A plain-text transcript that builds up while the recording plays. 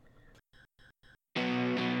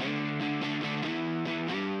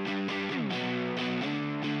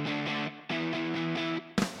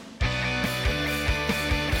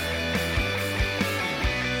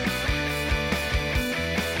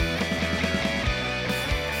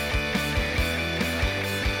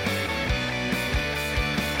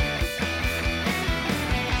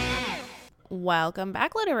Welcome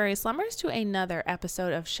back, literary slummers, to another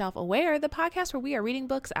episode of Shelf Aware, the podcast where we are reading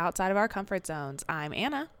books outside of our comfort zones. I'm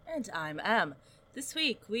Anna. And I'm Em. This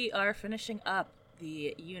week we are finishing up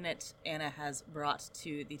the unit Anna has brought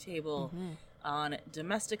to the table on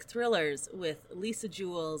domestic thrillers with Lisa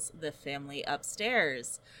Jewell's The Family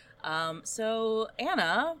Upstairs. So,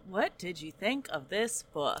 Anna, what did you think of this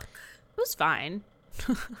book? It was fine.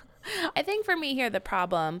 I think for me here, the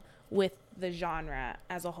problem with the genre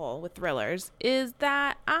as a whole with thrillers is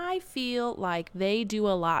that I feel like they do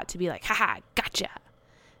a lot to be like, haha, gotcha.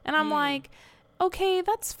 And I'm like, okay,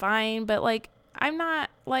 that's fine. But like, I'm not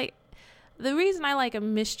like, the reason I like a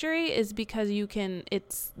mystery is because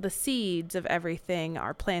it's the seeds of everything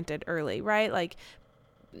are planted early, right? Like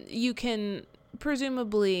you can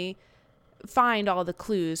presumably find all the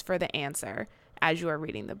clues for the answer as you are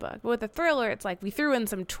reading the book. But with a thriller, it's like we threw in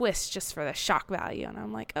some twists just for the shock value. And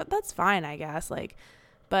I'm like, oh, that's fine, I guess. Like,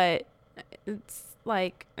 but it's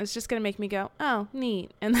like, it's just going to make me go, oh, neat.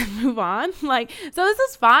 And then move on. Like, so this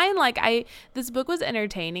is fine. Like this book was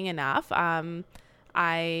entertaining enough.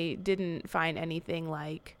 I didn't find anything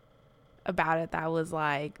like about it that was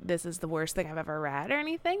like, this is the worst thing I've ever read or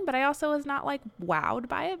anything. But I also was not like wowed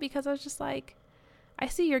by it because I was just like, I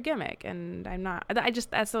see your gimmick, and I'm not.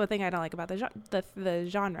 That's the thing I don't like about the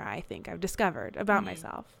genre. I think I've discovered about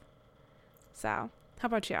myself. So, how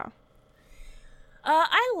about you?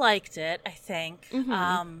 I liked it. I think.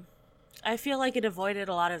 I feel like it avoided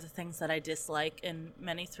a lot of the things that I dislike in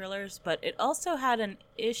many thrillers, but it also had an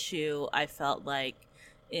issue. I felt like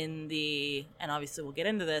and obviously we'll get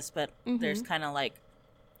into this, but there's kind of like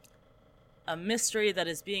a mystery that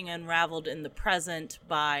is being unraveled in the present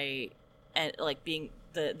by. And like being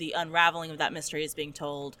the unraveling of that mystery is being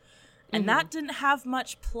told, and that didn't have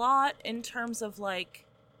much plot in terms of like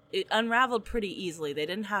it unraveled pretty easily. They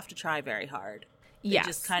didn't have to try very hard. They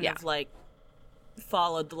just kind of like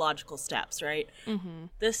followed the logical steps, right?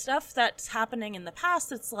 The stuff that's happening in the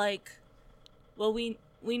past, it's like, well, we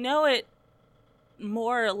know it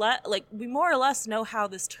more or less. Like we more or less know how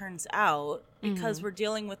this turns out because we're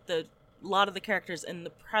dealing with a lot of the characters in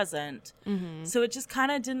the present. So it just kind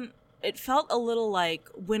of didn't. It felt a little like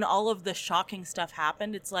when all of the shocking stuff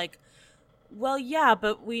happened, it's like, well, yeah,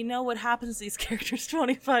 but we know what happens to these characters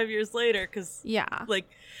 25 years later. Because, like,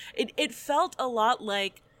 it felt a lot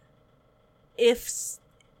like if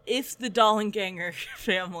the Dollenganger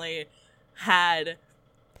family had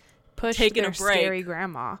taken a break. Scary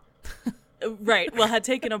grandma. Right. Well, had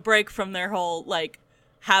taken a break from their whole, like,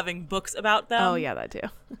 having books about them. Oh, yeah, that too.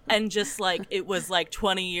 And just, like, it was, like,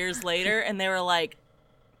 20 years later, and they were, like,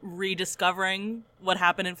 rediscovering what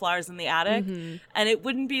happened in Flowers in the Attic, and it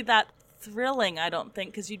wouldn't be that thrilling, I don't think,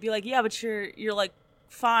 because you'd be like, yeah, but you're like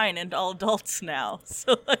fine and all adults now,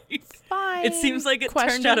 so like fine, it seems like it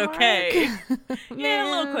turned out okay. Yeah, a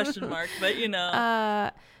little question mark, but you know,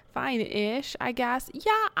 fine-ish, I guess.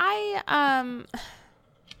 I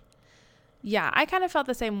kind of felt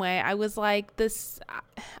the same way. I was like,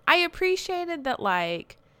 I appreciated that,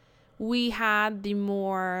 like, we had the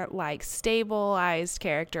more like stabilized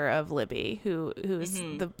character of Libby, who's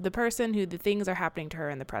the person who the things are happening to her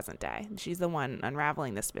in the present day. She's the one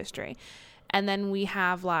unraveling this mystery. And then we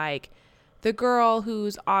have like the girl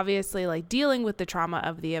who's obviously like dealing with the trauma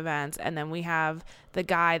of the events. And then we have the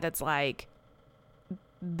guy that's like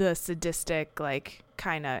the sadistic, like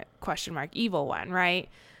kind of question mark evil one, right?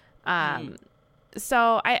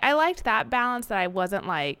 So I liked that balance, that I wasn't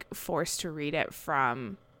like forced to read it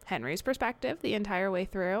from Henry's perspective the entire way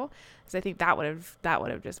through, because I think that would have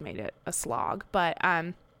just made it a slog. But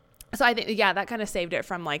so I think that kind of saved it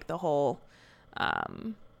from like the whole how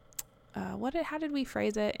did we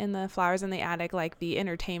phrase it in the Flowers in the Attic, like the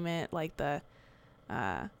entertainment, like the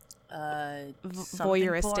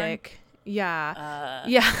voyeuristic porn?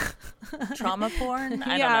 Trauma porn.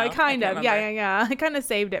 I don't know. I kind of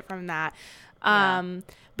saved it from that.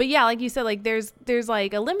 But yeah, like you said, like there's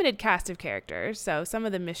like a limited cast of characters, so some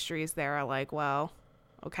of the mysteries there are like, well,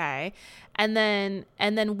 okay, and then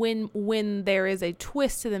when there is a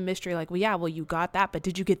twist to the mystery, like, well, you got that, but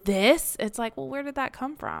did you get this? It's like, well, where did that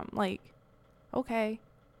come from? Like, okay,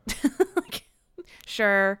 like,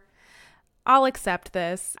 sure, I'll accept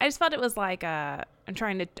this. I just felt it was like I'm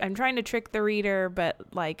trying to trick the reader, but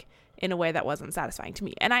like in a way that wasn't satisfying to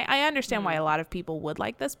me. And I understand why a lot of people would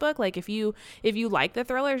like this book. Like if you like the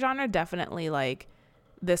thriller genre, definitely like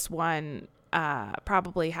this one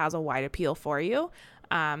probably has a wide appeal for you.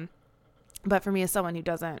 But for me, as someone who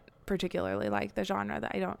doesn't particularly like the genre,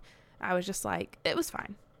 I was just like, it was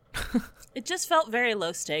fine. It just felt very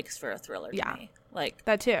low stakes for a thriller to me. Like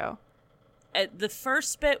that too. At the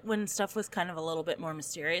first bit when stuff was kind of a little bit more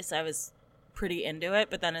mysterious, I was pretty into it,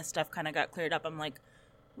 but then as stuff kind of got cleared up, I'm like,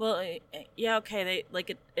 well, yeah, okay, they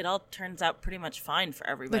like it all turns out pretty much fine for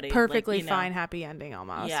everybody. Like perfectly fine, happy ending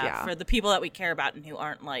almost. Yeah, for the people that we care about and who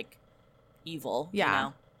aren't like evil. Yeah. You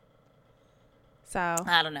know? So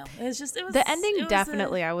I don't know. It was the ending.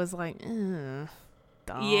 Definitely, I was like, dumb.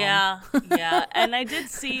 Yeah. And I did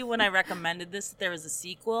see when I recommended this that there was a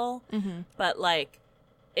sequel, but like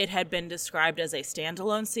it had been described as a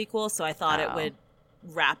standalone sequel, so I thought it would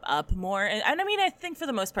wrap up more. And I mean, I think for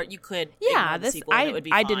the most part you could. Yeah, the sequel and it would be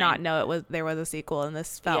fine. I did not know there was a sequel, and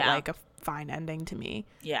this felt like a fine ending to me.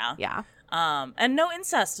 Yeah. Yeah. And no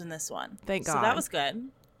incest in this one. Thank God. So that was good.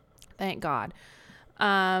 Thank God.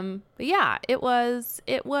 But yeah, it was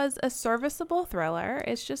a serviceable thriller.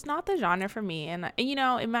 It's just not the genre for me. And, you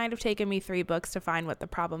know, it might have taken me 3 books to find what the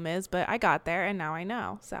problem is, but I got there and now I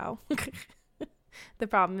know. So the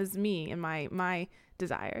problem is me and my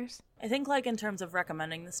desires. I think like in terms of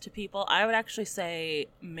recommending this to people, I would actually say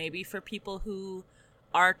maybe for people who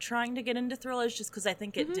are trying to get into thrillers, just because I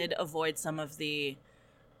think it did avoid some of the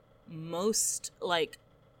most like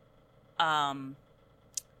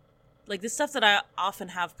the stuff that I often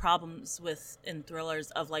have problems with in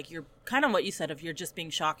thrillers of like you're kind of what you said of you're just being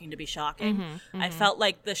shocking to be shocking. I felt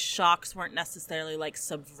like the shocks weren't necessarily like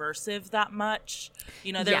subversive that much.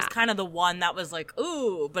 You know, there was kind of the one that was like,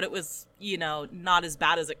 ooh, but it was, you know, not as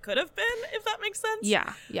bad as it could have been, if that makes sense.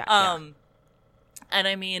 Yeah. And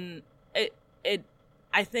I mean,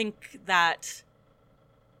 I think that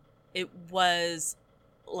it was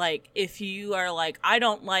like, if you are like, I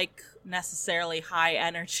don't like necessarily high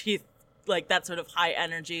energy, like that sort of high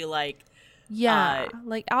energy, like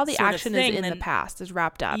like all the action is in the past, is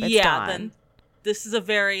wrapped up. It's done. Then this is a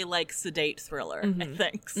very like sedate thriller, I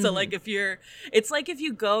think. So like it's like if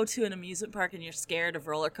you go to an amusement park and you're scared of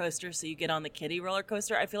roller coasters, so you get on the kiddie roller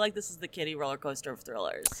coaster. I feel like this is the kiddie roller coaster of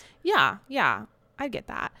thrillers. Yeah, I get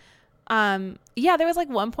that. There was like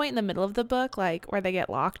one point in the middle of the book, like where they get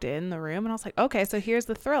locked in the room, and I was like, okay, so here's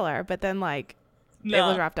the thriller, but then like it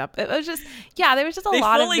was wrapped up. It was just, there was just a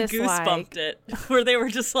lot of this, they fully goosebumped it, where they were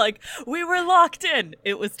just like, we were locked in.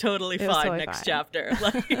 It was totally fine. Next chapter.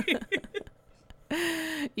 Like,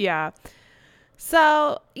 yeah.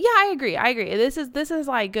 So I agree. This is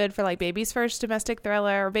like good for like baby's first domestic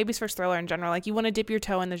thriller or baby's first thriller in general. Like you want to dip your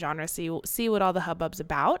toe in the genre, see what all the hubbub's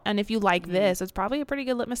about. And if you like this, it's probably a pretty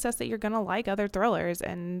good litmus test that you're gonna like other thrillers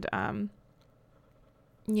and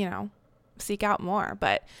you know, seek out more.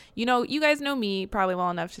 But you know, you guys know me probably well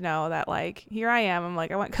enough to know that like here I am. I'm like,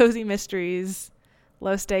 I want cozy mysteries,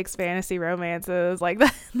 low stakes fantasy romances. Like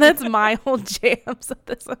that's my whole jam. So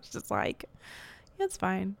this was just like, it's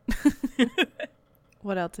fine.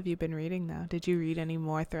 What else have you been reading though? Did you read any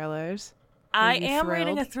more thrillers? I am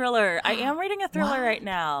reading a thriller. Right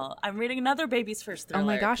now. I'm reading another baby's first thriller. Oh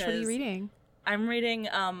my gosh, what are you reading? I'm reading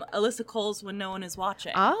Alyssa Cole's When No One Is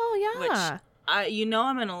Watching. Oh yeah. Which you know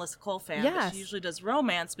I'm an Alyssa Cole fan. Yes. But she usually does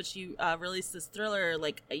romance, but she released this thriller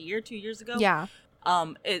like 2 years ago. Yeah.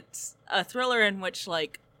 It's a thriller in which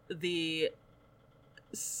like the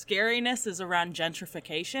scariness is around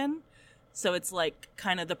gentrification. So it's like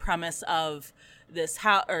kind of the premise of this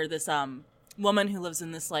woman who lives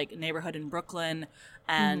in this like neighborhood in Brooklyn,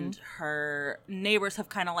 and her neighbors have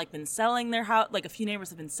kind of like been selling their house. Like a few neighbors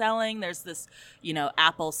have been selling. There's this, you know,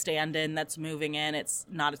 Apple stand-in that's moving in. It's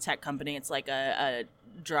not a tech company. It's like a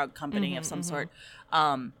drug company of some sort.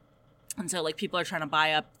 And so like people are trying to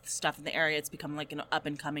buy up stuff in the area. It's become like an up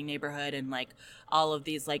and coming neighborhood, and like all of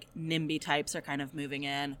these like NIMBY types are kind of moving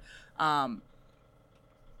in.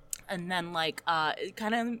 And then, like,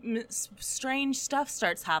 kind of strange stuff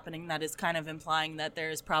starts happening that is kind of implying that there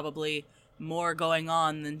is probably more going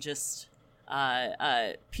on than just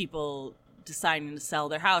people deciding to sell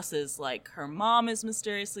their houses. Like, her mom is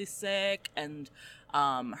mysteriously sick, and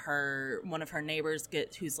one of her neighbors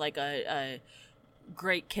who's like a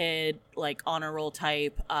great kid, like honor roll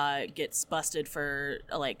type, gets busted for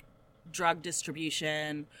like drug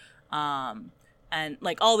distribution. And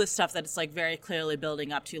like all this stuff that it's like very clearly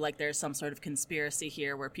building up to, like there's some sort of conspiracy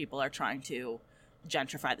here where people are trying to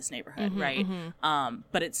gentrify this neighborhood, right?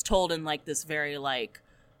 But it's told in like this very like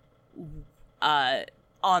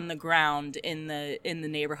on the ground in the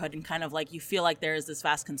neighborhood, and kind of like you feel like there is this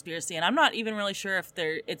vast conspiracy, and I'm not even really sure if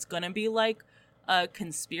it's going to be like a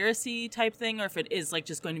conspiracy type thing, or if it is like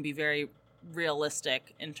just going to be very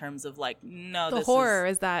realistic in terms of like, no, the horror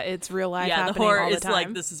is that it's real life. Yeah, the horror is time.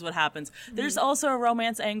 like this is what happens. There's also a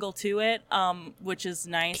romance angle to it, which is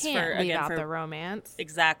nice. Can't leave out the romance.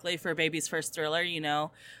 Exactly, for baby's first thriller, you know.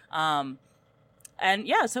 And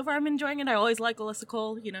yeah, so far I'm enjoying it. I always like Alyssa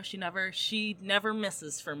Cole. You know, she never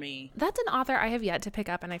misses for me. That's an author I have yet to pick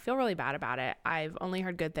up, and I feel really bad about it. I've only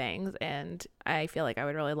heard good things, and I feel like I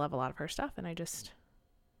would really love a lot of her stuff, and I just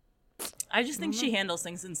think she handles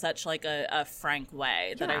things in such like a frank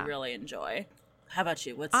way that I really enjoy. How about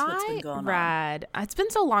you? What's been going on? It's been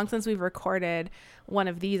so long since we've recorded one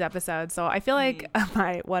of these episodes, so I feel like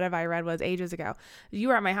what have I read was ages ago. You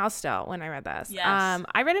were at my house still when I read this. Yes.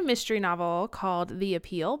 I read a mystery novel called The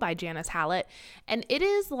Appeal by Janice Hallett, and it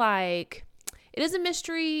is a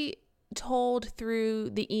mystery told through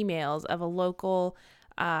the emails of a local,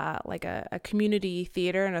 like a community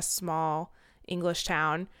theater in a small English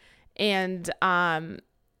town, and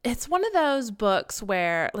it's one of those books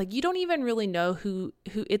where like you don't even really know who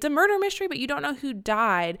it's a murder mystery, but you don't know who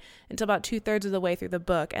died until about 2/3 of the way through the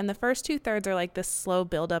book. And the first 2/3 are like this slow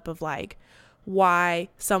buildup of like why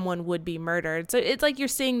someone would be murdered. So it's like you're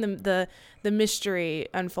seeing the mystery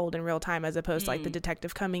unfold in real time as opposed to like the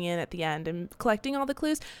detective coming in at the end and collecting all the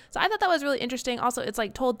clues. So I thought that was really interesting. Also, it's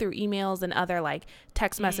like told through emails and other like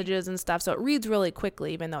text messages and stuff. So it reads really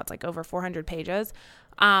quickly, even though it's like over 400 pages.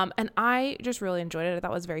 And I just really enjoyed it. I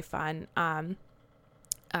thought it was very fun.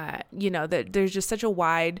 There's just such a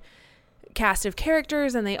wide cast of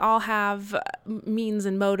characters and they all have means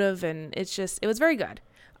and motive, and it was very good.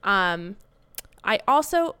 I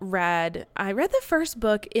also read the first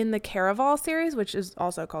book in the Caraval series, which is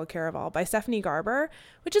also called Caraval, by Stephanie Garber,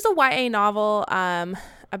 which is a YA novel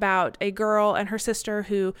about a girl and her sister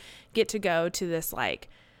who get to go to this like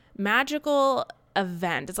magical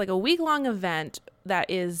event. It's like a week-long event that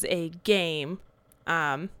is a game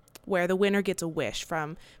where the winner gets a wish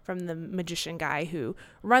from the magician guy who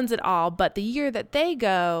runs it all. But the year that they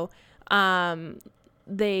go,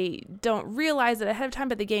 they don't realize it ahead of time,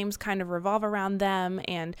 but the games kind of revolve around them,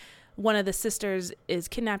 and one of the sisters is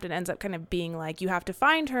kidnapped and ends up kind of being like, you have to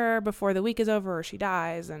find her before the week is over or she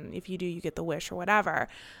dies, and if you do, you get the wish or whatever,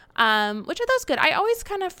 which I thought was good. I always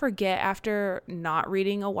kind of forget after not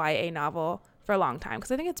reading a YA novel for a long time,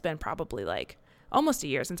 because I think it's been probably like almost a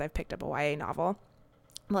year since I've picked up a YA novel,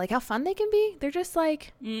 like how fun they can be. They're just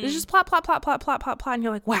like, there's just plot, and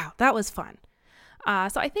you're like, wow, that was fun.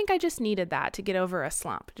 So I think I just needed that to get over a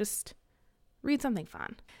slump. Just read something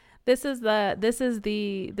fun. This is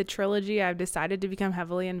the trilogy I've decided to become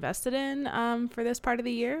heavily invested in for this part of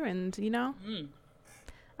the year, and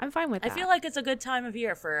I'm fine with that. I feel like it's a good time of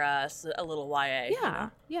year for a little YA.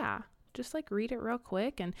 Yeah. Just like read it real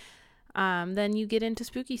quick, and then you get into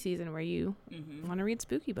spooky season where you want to read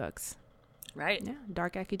spooky books. Right. Yeah,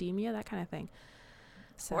 dark academia, that kind of thing.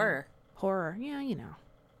 So, horror. Yeah, you know.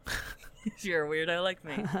 You're a weirdo like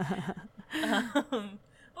me.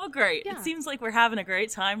 Well, great. Yeah. It seems like we're having a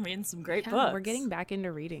great time reading some great books. We're getting back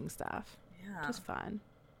into reading stuff. Yeah. Just fun.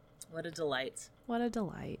 What a delight.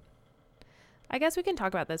 I guess we can talk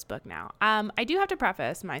about this book now. I do have to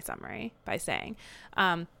preface my summary by saying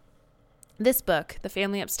this book, The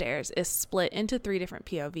Family Upstairs, is split into 3 different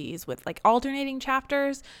POVs with like alternating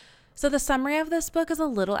chapters. So the summary of this book is a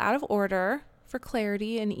little out of order for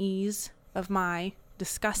clarity and ease of my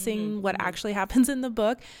discussing what actually happens in the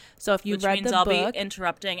book. So if you read the book, I'll be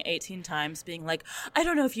interrupting 18 times, being like, I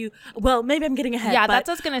don't know if you, well, maybe I'm getting ahead. Yeah, that's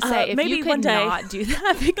what I was going to say. If maybe you could not do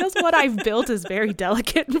that, because what I've built is very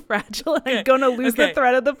delicate and fragile, and I'm going to lose the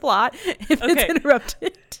thread of the plot if it's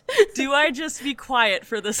interrupted. Do I just be quiet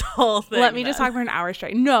for this whole thing? Let me just talk for an hour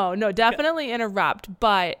straight. No, definitely interrupt,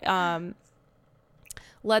 but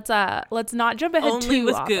let's not jump ahead too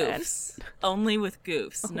often. Goofs. Only with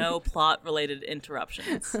goofs. No plot related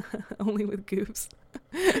interruptions. Only with goofs.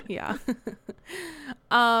 Yeah.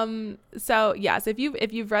 So yes, if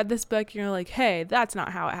you've read this book, you're like, hey, that's not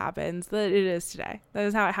how it happens. That it is today. That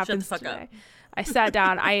is how it happens today. Shut the fuck up. I sat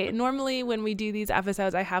down. I normally, when we do these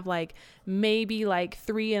episodes, I have like maybe like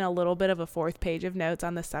 3 and a little bit of a 4th page of notes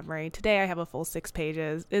on the summary. Today I have a full 6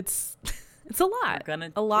 pages. It's a lot.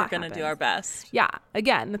 We're gonna do our best. Yeah.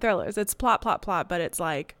 Again, the thrillers. It's plot, but it's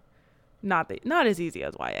like not as easy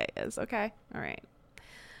as YA is. Okay. All right.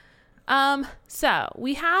 So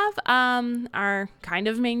we have our kind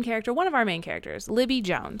of main character, one of our main characters, Libby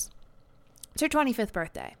Jones. It's her 25th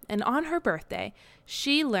birthday, and on her birthday,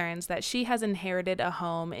 she learns that she has inherited a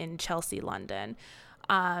home in Chelsea, London.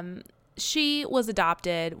 She was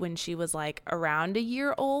adopted when she was like around a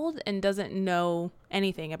year old and doesn't know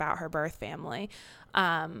anything about her birth family.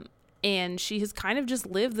 And she has kind of just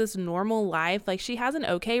lived this normal life. Like, she has an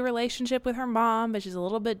okay relationship with her mom, but she's a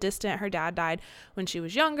little bit distant. Her dad died when she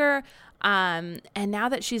was younger. And now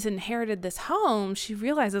that she's inherited this home, she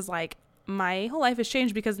realizes like, my whole life has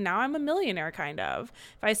changed because now I'm a millionaire, kind of.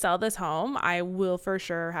 If I sell this home, I will for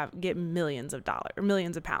sure get millions of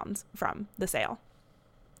pounds from the sale.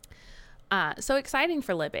 So exciting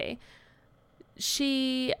for Libby.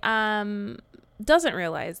 She doesn't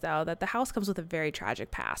realize, though, that the house comes with a very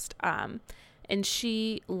tragic past. And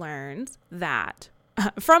she learns that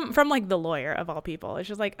from like the lawyer of all people. It's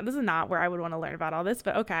just like, this is not where I would want to learn about all this,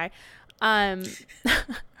 but okay.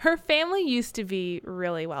 Her family used to be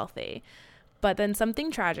really wealthy, but then something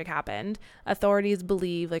tragic happened. Authorities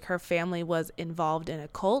believe like her family was involved in a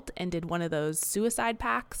cult and did one of those suicide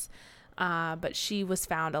pacts. But she was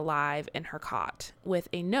found alive in her cot with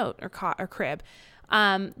a note or crib.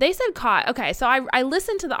 They said cot. Okay. So I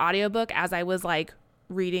listened to the audiobook as I was like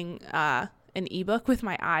reading, an ebook with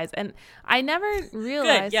my eyes, and I never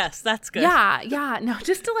realized. Good. Yes, that's good. Yeah. No,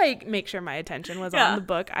 just to like make sure my attention was on the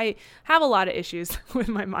book. I have a lot of issues with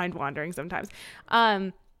my mind wandering sometimes.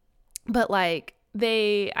 But like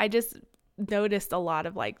I just noticed a lot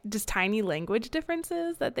of like just tiny language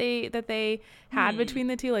differences that they had between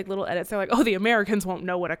the two, like little edits. They're like, oh, the Americans won't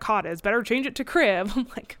know what a cot is. Better change it to crib. I'm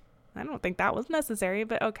like, I don't think that was necessary,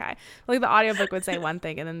 but okay. Like the audiobook would say one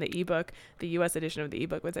thing, and then the ebook, the US edition of the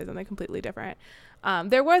ebook would say something completely different.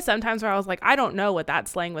 There was sometimes where I was like, I don't know what that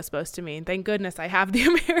slang was supposed to mean. Thank goodness I have the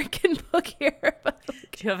American book here. But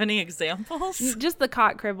like, do you have any examples? Just the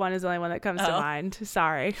cot crib one is the only one that comes to mind.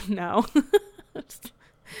 Sorry. No.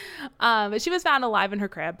 But she was found alive in her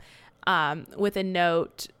crib. With a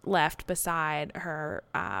note left beside her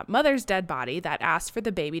mother's dead body that asked for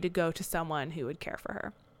the baby to go to someone who would care for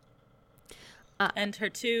her. And her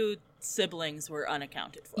two siblings were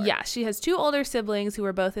unaccounted for. Yeah, she has two older siblings who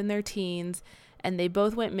were both in their teens, and they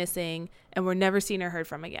both went missing and were never seen or heard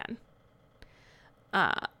from again.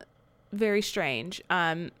 Very strange.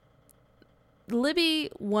 Libby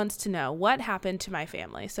wants to know what happened to my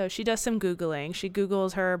family. So she does some Googling. She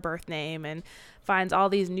Googles her birth name and finds all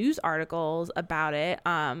these news articles about it.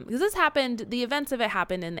 Because the events of it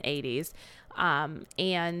happened in the 80s.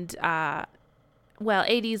 Well,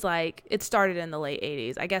 80s, like, it started in the late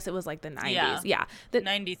 80s. I guess it was, like, the 90s. Yeah.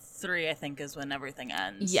 93, I think, is when everything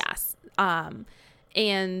ends. Yes. But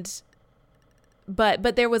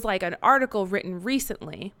there was, like, an article written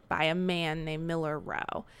recently by a man named Miller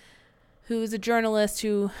Rowe, who's a journalist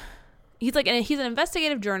he's an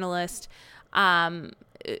investigative journalist. Never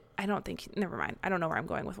mind. I don't know where I'm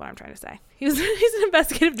going with what I'm trying to say. He's an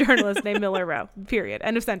investigative journalist named Miller Rowe, period.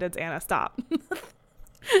 End of sentence, Anna, stop.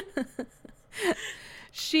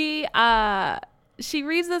 She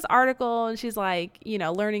reads this article and she's like,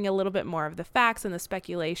 learning a little bit more of the facts and the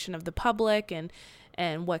speculation of the public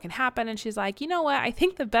and what can happen. And she's like, you know what? I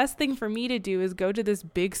think the best thing for me to do is go to this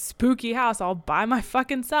big spooky house all by my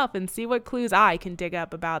fucking self and see what clues I can dig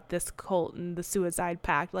up about this cult and the suicide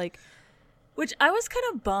pact. Like, which I was kind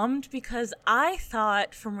of bummed because I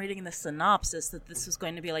thought from reading the synopsis that this was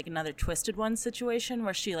going to be like another Twisted One situation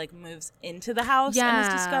where she like moves into the house and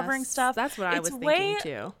is discovering stuff. That's what I was thinking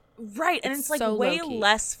too. Right. And it's like so way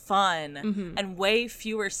less fun and way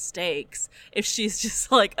fewer stakes if she's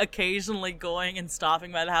just like occasionally going and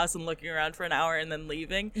stopping by the house and looking around for an hour and then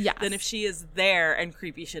leaving than if she is there and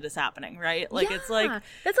creepy shit is happening. Right. Like it's like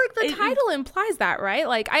that's like the title implies that, right?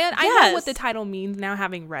 Like I know what the title means now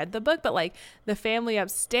having read the book, but like the family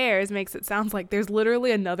upstairs makes it sound like there's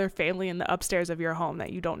literally another family in the upstairs of your home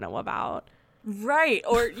that you don't know about. Right.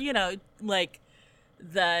 Or, like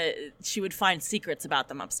she would find secrets about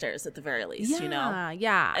them upstairs at the very least,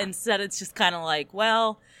 Yeah. Instead, it's just kind of like,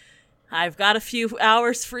 well, I've got a few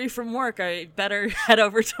hours free from work. I better head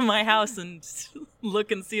over to my house and look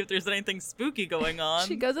and see if there's anything spooky going on.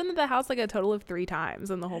 She goes into the house like a total of 3 times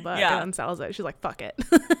in the whole book and then sells it. She's like, fuck it.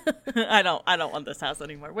 I don't want this house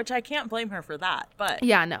anymore, which I can't blame her for that. But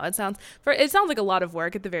yeah, no, it sounds like a lot of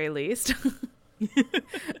work at the very least.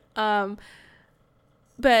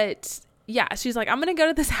 But yeah, she's like, I'm going to go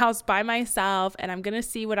to this house by myself and I'm going to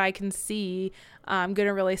see what I can see. I'm going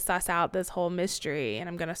to really suss out this whole mystery and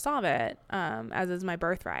I'm going to solve it, as is my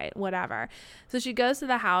birthright, whatever. So she goes to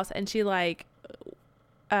the house and she like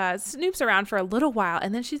snoops around for a little while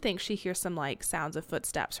and then she thinks she hears some like sounds of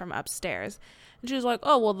footsteps from upstairs. And she's like,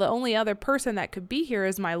 oh, well, the only other person that could be here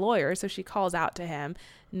is my lawyer. So she calls out to him.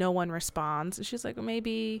 No one responds. She's like, well,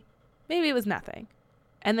 maybe it was nothing.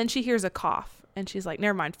 And then she hears a cough. And she's like,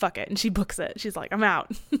 never mind, fuck it. And she books it. She's like, I'm out.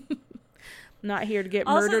 Not here to get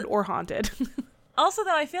murdered or haunted. Also,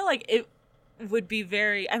 though, I feel like it would be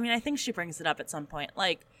I think she brings it up at some point.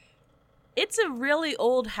 Like, it's a really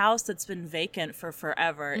old house that's been vacant for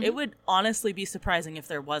forever. Mm-hmm. It would honestly be surprising if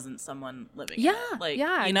there wasn't someone living in it. Like,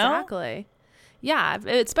 exactly. Yeah,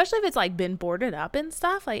 especially if it's like been boarded up and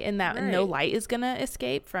stuff, like, and that no Right. light is gonna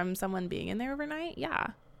escape from someone being in there overnight. Yeah,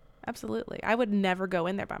 absolutely. I would never go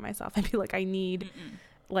in there by myself. I'd be like, I need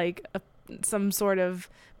like some sort of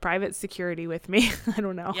private security with me. I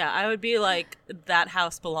don't know. Yeah, I would be like, that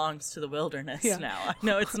house belongs to the wilderness Yeah. now. I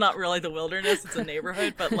know it's not really the wilderness, it's a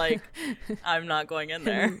neighborhood, but like, I'm not going in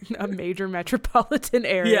there. A major metropolitan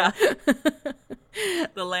area. Yeah.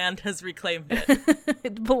 The land has reclaimed it.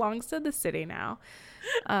 It belongs to the city now.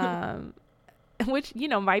 Which, you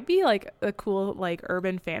know, might be like a cool like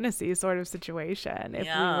urban fantasy sort of situation if we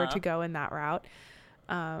were Yeah. to go in that route.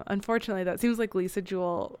 Unfortunately, that seems like Lisa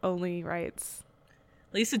Jewell only writes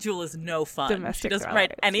Lisa Jewell is no fun. Domestic She doesn't thrillers.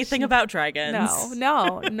 write anything about dragons.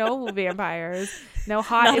 no vampires, no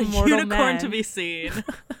hot Not a immortal unicorn men. to be seen.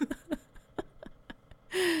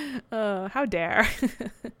 How dare.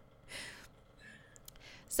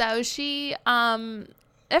 So she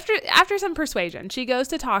after some persuasion, she goes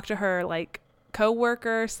to talk to her like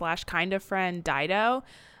coworker / kind of friend Dido.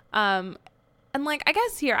 And like, I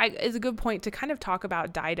guess here is a good point to kind of talk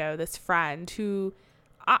about Dido, this friend who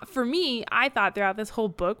for me, I thought throughout this whole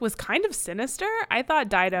book was kind of sinister. I thought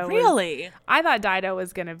Dido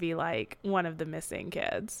was going to be like one of the missing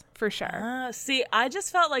kids for sure. See, I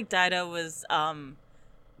just felt like Dido was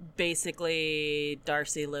basically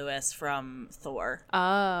Darcy Lewis from Thor.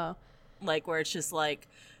 Oh. Like, where it's just like,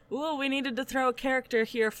 ooh, we needed to throw a character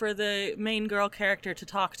here for the main girl character to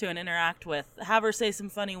talk to and interact with. Have her say some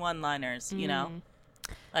funny one-liners, you know?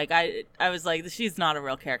 Like, I was like, she's not a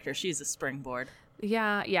real character. She's a springboard.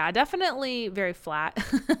 Yeah, definitely very flat.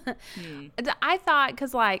 I thought,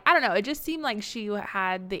 because, like, I don't know, it just seemed like she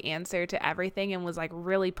had the answer to everything and was, like,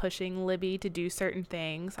 really pushing Libby to do certain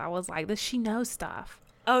things. I was like, she knows stuff.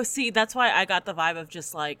 Oh, see, that's why I got the vibe of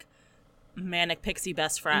just, like, manic pixie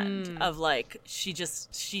best friend of, like, she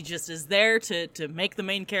just is there to make the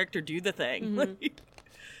main character do the thing. Like,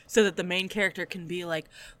 so that the main character can be like,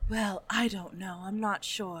 well, I don't know, I'm not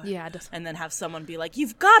sure. Yeah. And then have someone be like,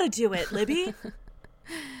 you've got to do it, Libby.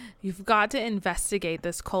 You've got to investigate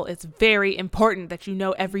this cult. It's very important that you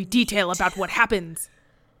know every detail about what happens.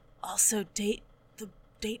 Also, date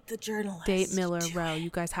the journalist. Date Miller Rowe. You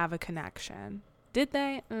guys have a connection. Did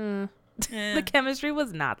they? The chemistry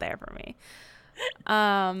was not there for me.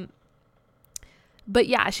 But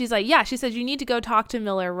yeah, she said you need to go talk to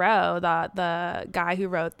Miller Rowe, the guy who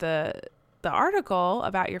wrote the article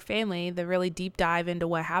about your family, the really deep dive into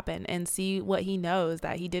what happened, and see what he knows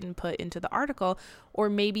that he didn't put into the article, or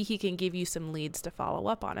maybe he can give you some leads to follow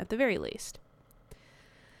up on at the very least.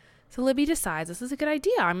 So Libby decides this is a good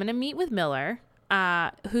idea. I'm going to meet with Miller,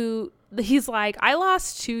 who he's like, I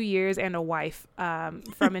lost 2 years and a wife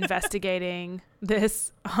from investigating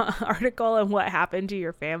this article and what happened to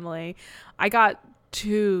your family. I got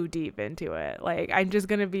too deep into it. Like, I'm just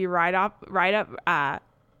going to be right up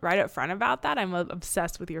front about that. I'm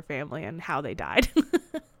obsessed with your family and how they died.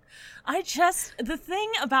 The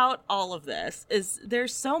thing about all of this is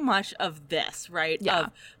there's so much of this, right? Yeah.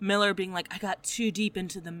 Of Miller being like, I got too deep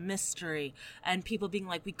into the mystery, and people being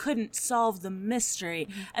like, we couldn't solve the mystery.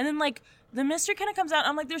 And then, like, the mystery kind of comes out.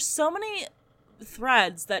 I'm like, there's so many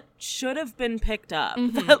threads that should have been picked up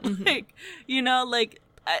that, like, you know, like,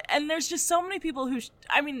 and there's just so many people who,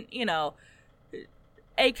 I mean, you know,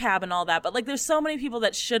 ACAB and all that, but like there's so many people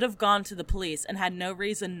that should have gone to the police and had no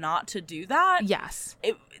reason not to do that. Yes.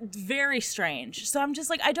 Very strange. So I'm just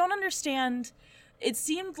like, I don't understand. It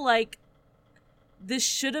seemed like this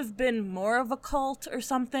should have been more of a cult or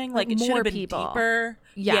something. Like it should more have been people. deeper.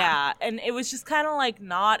 Yeah. And it was just kind of like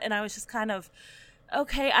not, and I was just kind of,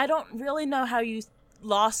 okay, I don't really know how you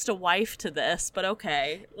lost a wife to this, but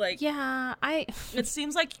okay. Like, yeah, it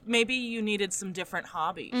seems like maybe you needed some different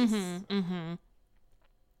hobbies.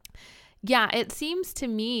 Yeah, it seems to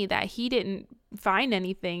me that he didn't find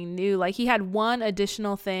anything new. Like, he had one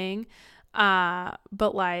additional thing,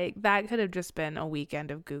 but like that could have just been a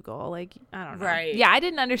weekend of Google. Like, I don't know. Right. Yeah, I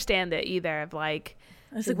didn't understand it either. Of like,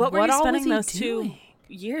 I was like, what were you all spending was he those 2 doing?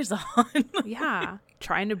 years on? Yeah,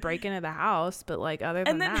 trying to break into the house, but like other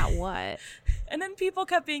than that, what? And then people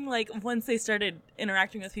kept being like, once they started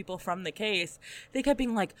interacting with people from the case, they kept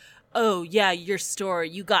being like, oh yeah, your story,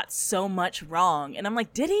 you got so much wrong. And I'm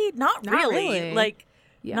like, did he? Not really. Like,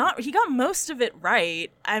 Yeah. he got most of it right.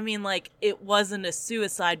 I mean, like, it wasn't a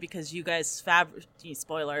suicide because you guys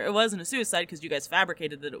spoiler, it wasn't a suicide because you guys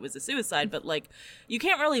fabricated that it was a suicide, but like, you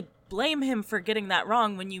can't really blame him for getting that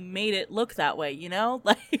wrong when you made it look that way, you know?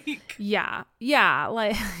 Like, Yeah,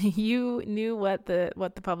 like you knew what the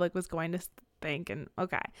public was going to think, and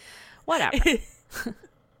okay, whatever.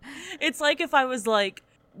 it's like if I was like,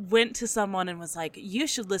 went to someone and was like, you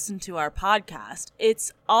should listen to our podcast.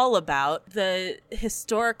 It's all about the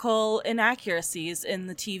historical inaccuracies in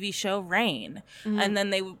the TV show Reign. And then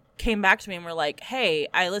they came back to me and were like, hey,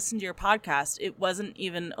 I listened to your podcast. It wasn't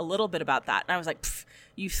even a little bit about that. And I was like,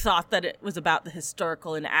 you thought that it was about the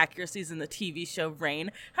historical inaccuracies in the TV show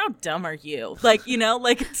Reign? How dumb are you? Like, you know,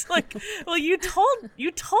 like, it's like, well, you told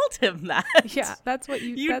him that. Yeah, that's what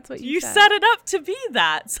you said. You set it up to be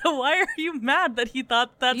that. So why are you mad that he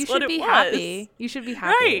thought that's what it was? Happy. You should be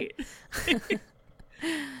happy.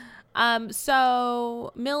 Right.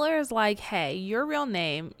 So Miller is like, hey, your real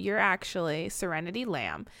name, you're actually Serenity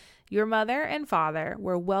Lamb. Your mother and father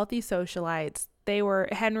were wealthy socialites. They were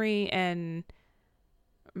Henry and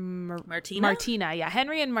Martina. Yeah,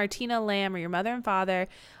 Henry and Martina Lamb are your mother and father.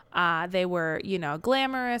 They were, you know,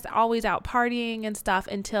 glamorous, always out partying and stuff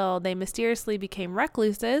until they mysteriously became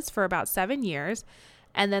recluses for about 7 years.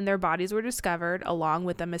 And then their bodies were discovered along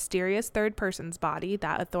with a mysterious third person's body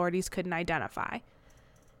that authorities couldn't identify.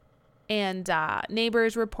 And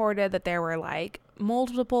neighbors reported that there were like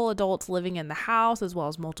multiple adults living in the house as well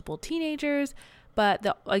as multiple teenagers. But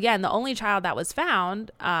the only child that was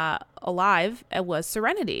found alive was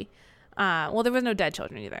Serenity. Well, there was no dead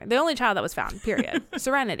children either. The only child that was found, period.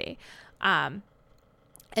 Serenity. And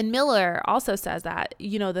Miller also says that,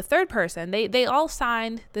 you know, the third person, they all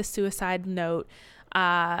signed the suicide note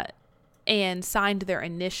and signed their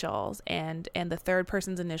initials. And the third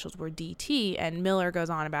person's initials were DT. And Miller goes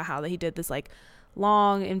on about how he did this like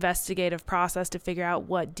long investigative process to figure out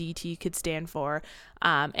what DT could stand for.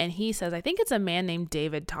 And he says, I think it's a man named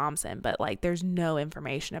David Thompson, but like there's no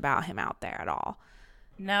information about him out there at all.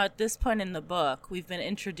 Now, at this point in the book, we've been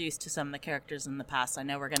introduced to some of the characters in the past. I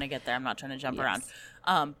know we're going to get there. I'm not trying to jump around.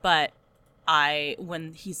 But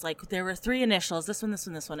when he's like, there were 3 initials, this one, this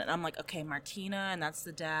one, this one. And I'm like, okay, Martina, and that's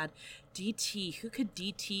the dad. DT, who could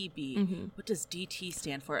DT be? Mm-hmm. What does DT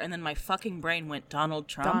stand for? And then my fucking brain went Donald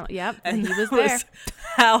Trump. Yep, and he was there. Was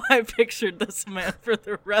how I pictured this man for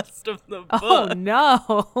the rest of the book. Oh,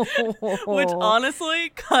 no. Which honestly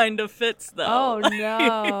kind of fits, though. Oh,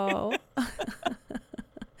 no.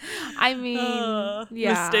 I mean,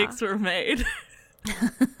 yeah. Mistakes were made.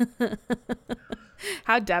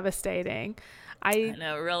 How devastating. I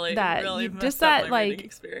know, really just that like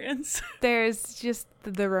experience. There's just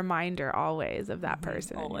the reminder always of that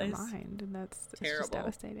person always. In your mind, and that's just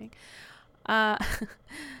devastating.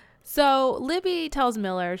 So Libby tells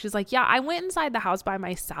Miller, she's like, yeah, I went inside the house by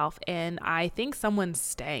myself and I think someone's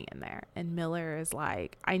staying in there. And Miller is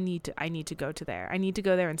like, I need to go to there. I need to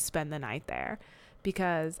go there and spend the night there.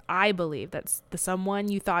 Because I believe that the someone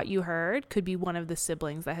you thought you heard could be one of the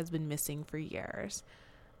siblings that has been missing for years.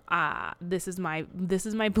 This is my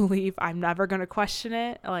belief. I'm never going to question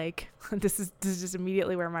it. Like this is just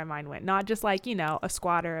immediately where my mind went. Not just like, you know, a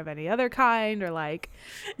squatter of any other kind or like,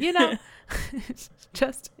 you know, it's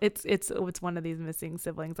one of these missing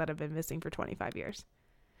siblings that have been missing for 25 years.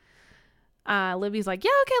 Libby's like,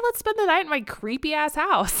 yeah, okay, let's spend the night in my creepy ass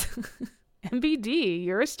house. MBD,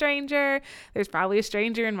 you're a stranger. There's probably a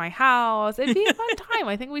stranger in my house. It'd be a fun time.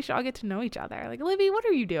 I think we should all get to know each other. Like, Libby, what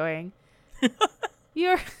are you doing?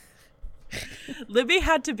 Libby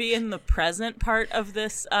had to be in the present part of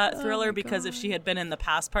this thriller because if she had been in the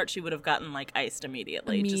past part, she would have gotten like iced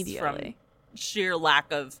immediately. Just from sheer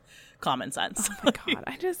lack of common sense. Oh my God.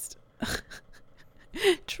 I just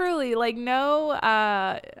truly like no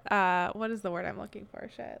what is the word I'm looking for?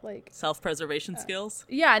 Like self-preservation skills.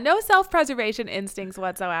 Yeah, no self-preservation instincts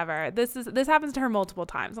whatsoever. This happens to her multiple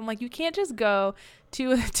times. I'm like, you can't just go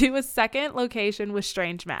to a second location with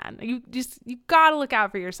strange men. You gotta look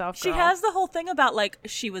out for yourself, girl. She has the whole thing about like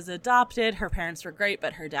she was adopted, her parents were great,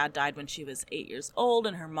 but her dad died when she was 8 years old,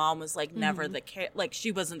 and her mom was like never like she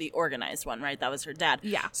wasn't the organized one, right? That was her dad.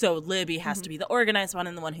 Yeah. So Libby has to be the organized one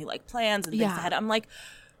and the one who like plans and thinks ahead. I'm like,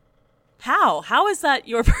 how is that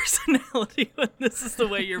your personality when this is the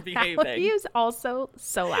way you're behaving? He is also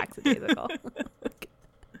so lackadaisical.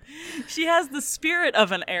 She has the spirit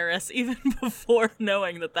of an heiress even before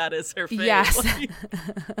knowing that is her fate. Yes.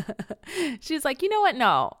 She's like, you know what?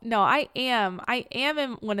 No, I am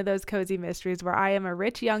in one of those cozy mysteries where I am a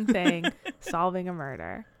rich young thing solving a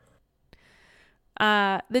murder.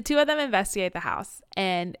 The two of them investigate the house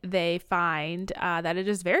and they find that it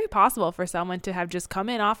is very possible for someone to have just come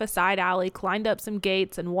in off a side alley, climbed up some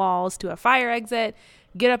gates and walls to a fire exit,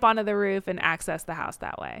 get up onto the roof and access the house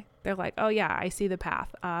that way. They're like, oh yeah, I see the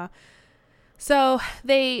path. So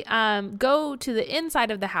they go to the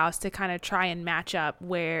inside of the house to kind of try and match up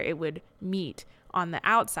where it would meet on the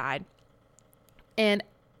outside. And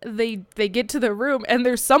they get to the room and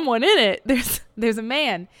there's someone in it. There's a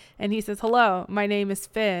man, and he says, "Hello, my name is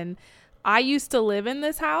Finn. I used to live in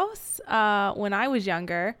this house when I was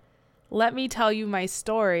younger. Let me tell you my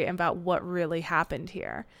story about what really happened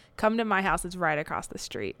here. Come to my house. It's right across the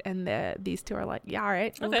street." And these two are like, "Yeah, all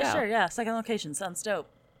right. We'll Okay, go." sure. Yeah. Second location sounds dope.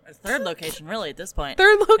 Or third location, really, at this point.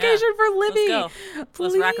 Third location for Libby. Let's go.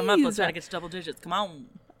 Let's rack them up. Let's try to Please. get to double digits. Come on.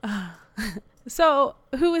 So,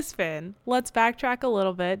 who is Finn? Let's backtrack a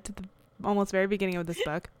little bit to the almost very beginning of this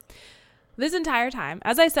book. This entire time,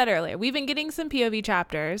 as I said earlier, we've been getting some POV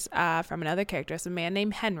chapters from another character, a man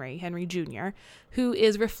named Henry Jr., who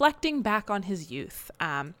is reflecting back on his youth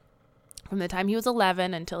from the time he was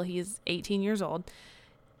 11 until he's 18 years old.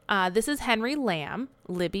 This is Henry Lamb,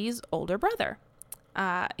 Libby's older brother.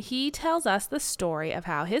 He tells us the story of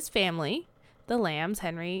how his family, the Lambs,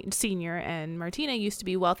 Henry Sr. and Martina, used to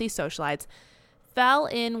be wealthy socialites, fell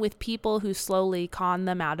in with people who slowly conned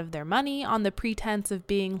them out of their money on the pretense of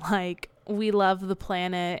being like, we love the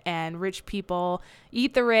planet and rich people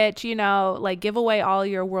eat the rich, like give away all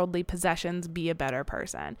your worldly possessions, be a better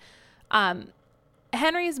person.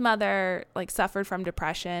 Henry's mother suffered from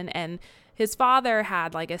depression, and his father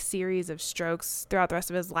had a series of strokes throughout the rest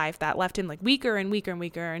of his life that left him weaker and weaker and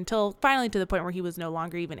weaker until finally to the point where he was no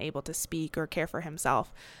longer even able to speak or care for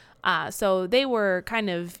himself. So they were kind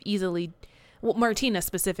of easily, Martina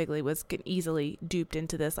specifically was easily duped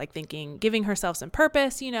into this, thinking, giving herself some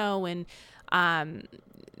purpose, and, I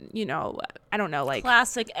don't know,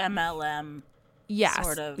 classic MLM yes,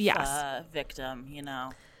 sort of yes. victim,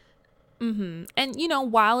 Mm-hmm. And,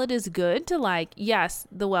 while it is good to yes,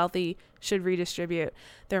 the wealthy should redistribute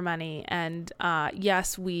their money. And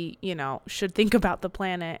yes, we, should think about the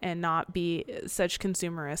planet and not be such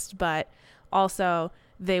consumerists. But also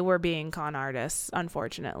they were being con artists,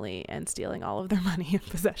 unfortunately, and stealing all of their money and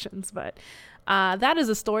possessions. But that is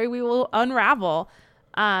a story we will unravel.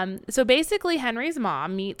 So basically Henry's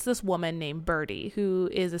mom meets this woman named Birdie,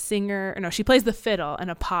 who is a singer. No, she plays the fiddle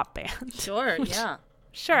in a pop band. Sure. Yeah.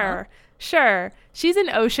 Sure. Sure. She's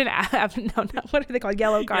in Ocean Avenue. No, what are they called?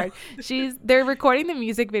 Yellow Card. They're recording the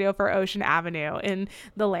music video for Ocean Avenue in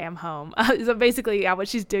the Lamb home. So basically, what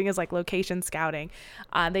she's doing is location scouting.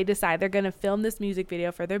 They decide they're going to film this music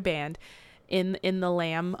video for their band in the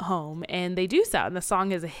Lamb home, and they do so, and the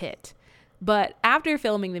song is a hit. But after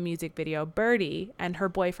filming the music video, Birdie and her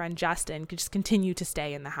boyfriend Justin could just continue to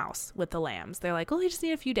stay in the house with the Lambs. They're like, well, we just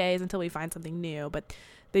need a few days until we find something new, but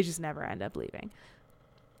they just never end up leaving.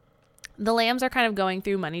 The Lambs are kind of going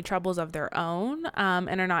through money troubles of their own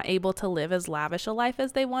and are not able to live as lavish a life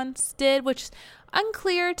as they once did, which is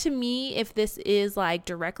unclear to me if this is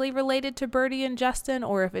directly related to Birdie and Justin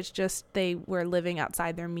or if it's just they were living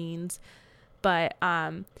outside their means. But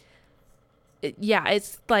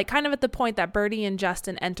it's kind of at the point that Birdie and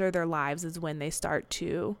Justin enter their lives is when they start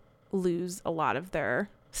to lose a lot of their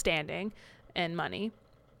standing and money.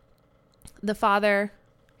 The father,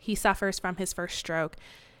 he suffers from his first stroke.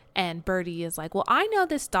 And Birdie is like, well, I know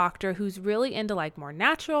this doctor who's really into more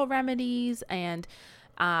natural remedies and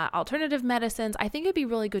alternative medicines. I think it'd be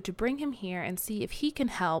really good to bring him here and see if he can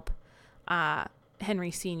help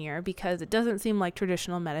Henry Sr. because it doesn't seem like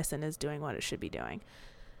traditional medicine is doing what it should be doing.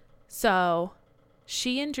 So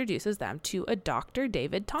she introduces them to a Dr.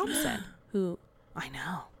 David Thompson, who, I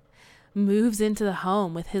know, moves into the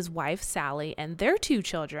home with his wife, Sally, and their two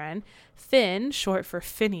children, Finn, short for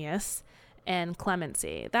Phineas, and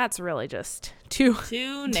Clemency. That's really just two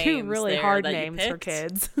really hard names for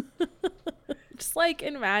kids. Just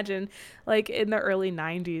imagine in the early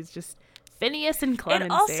 90s, just Phineas and Clemency.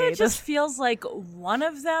 It also just feels like one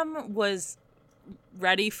of them was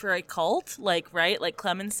ready for a cult, right?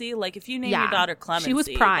 Clemency. If you name your daughter Clemency, she was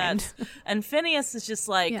primed. And Phineas is just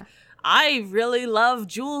I really love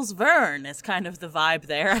Jules Verne is kind of the vibe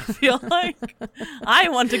there. I feel like I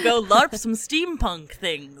want to go LARP some steampunk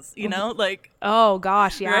things, Oh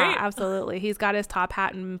gosh, yeah, right? Absolutely. He's got his top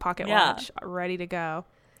hat and pocket watch ready to go.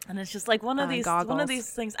 And it's just one of these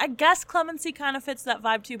things. I guess Clemency kind of fits that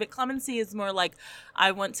vibe too, but Clemency is more I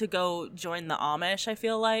want to go join the Amish, I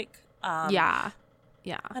feel like. Yeah.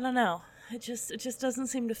 I don't know. It just doesn't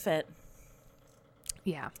seem to fit.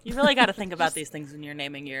 Yeah. You really got to think about these things when you're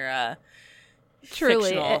naming your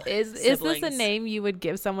truly. Is this siblings. a name you would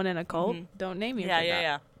give someone in a cult? Mm-hmm. Don't name your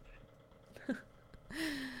kid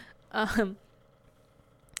that.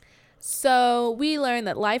 So we learn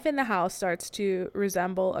that life in the house starts to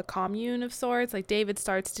resemble a commune of sorts. David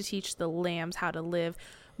starts to teach the Lambs how to live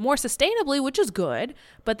more sustainably, which is good.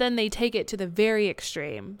 But then they take it to the very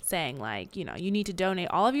extreme, saying like, you know, you need to donate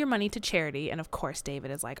all of your money to charity. And of course,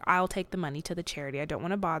 David is like, I'll take the money to the charity. I don't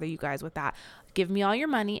want to bother you guys with that. Give me all your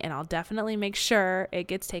money and I'll definitely make sure it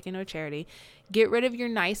gets taken to a charity. Get rid of your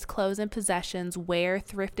nice clothes and possessions, wear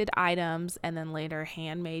thrifted items, and then later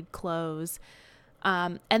handmade clothes.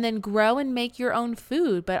 And then grow and make your own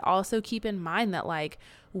food, but also keep in mind that like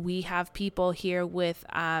we have people here with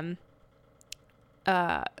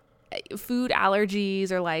food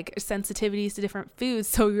allergies or like sensitivities to different foods,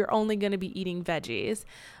 so you're only going to be eating veggies.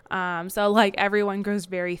 So like everyone grows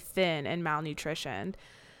very thin and malnutritioned.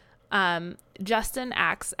 Justin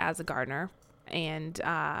acts as a gardener, and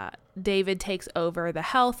David takes over the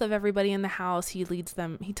health of everybody in the house. He leads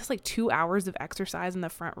them. He does like 2 hours of exercise in the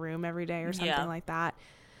front room every day or something like that.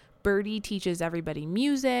 Birdie teaches everybody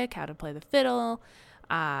music, how to play the fiddle.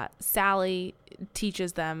 Sally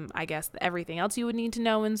teaches them, I guess, everything else you would need to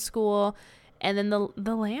know in school. And then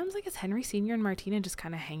the lambs, I guess Henry Sr. and Martina just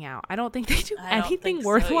kind of hang out. I don't think they do anything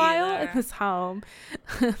worthwhile in this home.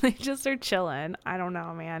 They just are chilling. I don't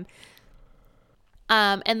know, man.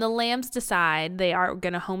 And the lambs decide they are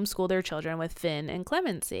going to homeschool their children with Finn and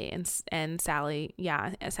Clemency, and Sally,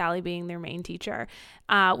 Sally being their main teacher,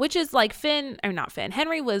 which is like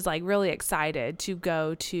Henry was like really excited to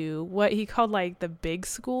go to what he called like the big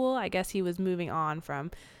school. I guess he was moving on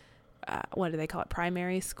from, what do they call it?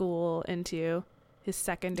 Primary school into his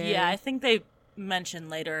secondary. Yeah, I think they mentioned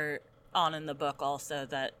later on in the book also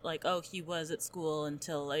that like, oh, he was at school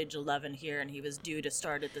until age 11 here and he was due to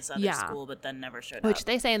start at this other school but then never showed up. Which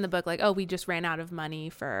they say in the book like, oh, we just ran out of money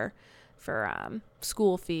for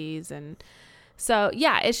school fees. And so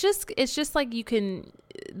yeah, it's just like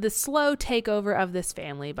the slow takeover of this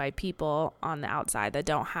family by people on the outside that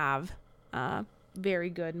don't have very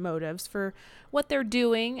good motives for what they're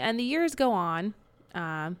doing. And the years go on,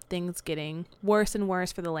 things getting worse and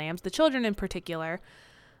worse for the lambs, the children in particular.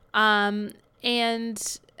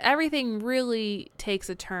 And everything really takes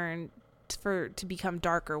a turn to become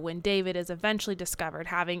darker when David is eventually discovered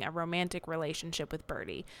having a romantic relationship with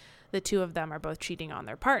Birdie. The two of them are both cheating on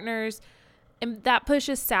their partners, and that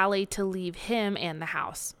pushes Sally to leave him and the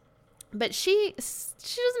house. But she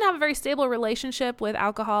doesn't have a very stable relationship with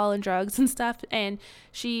alcohol and drugs and stuff, and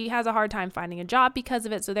she has a hard time finding a job because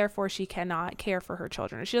of it, so therefore she cannot care for her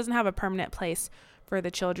children. She doesn't have a permanent place for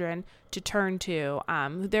the children to turn to.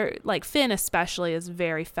 They're like Finn especially is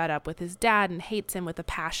very fed up with his dad and hates him with a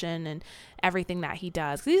passion and everything that he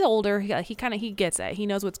does. 'Cause he's older, he gets it. He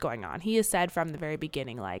knows what's going on. He has said from the very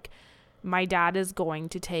beginning, like, my dad is going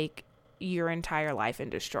to take your entire life and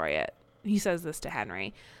destroy it. He says this to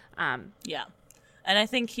Henry. Yeah. And I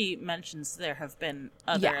think he mentions there have been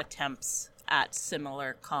other attempts at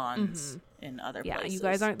similar cons in other places. Yeah, you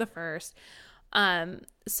guys aren't the first.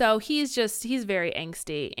 So he's very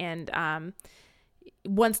angsty and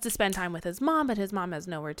wants to spend time with his mom, but his mom has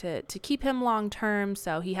nowhere to keep him long term.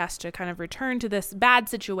 So he has to kind of return to this bad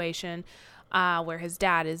situation where his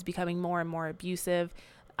dad is becoming more and more abusive.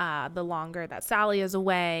 The longer that Sally is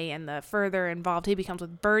away and the further involved he becomes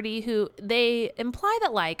with Birdie, who they imply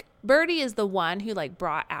that like Birdie is the one who like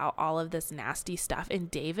brought out all of this nasty stuff in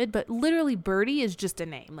David, but literally Birdie is just a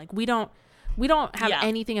name. Like we don't have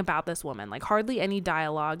anything about this woman, like hardly any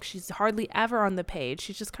dialogue. She's hardly ever on the page.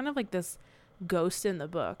 She's just kind of like this ghost in the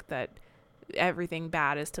book that everything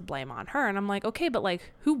bad is to blame on her. And I'm like, okay, but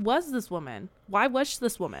like who was this woman? Why was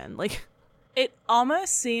this woman? Like, it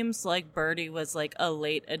almost seems like Birdie was like a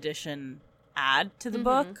late addition add to the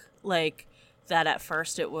book. Like that at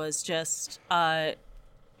first it was just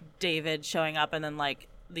David showing up and then like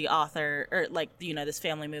the author or like, you know, this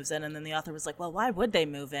family moves in and then the author was like, well, why would they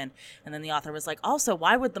move in? And then the author was like, also,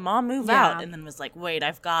 why would the mom move out? And then was like, wait,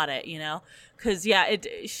 I've got it, you know? Because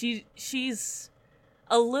she's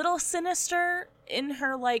a little sinister in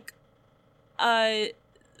her like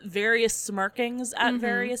various smirkings at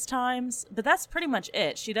various times, but that's pretty much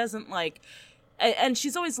it. She doesn't like, and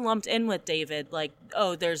she's always lumped in with David, like,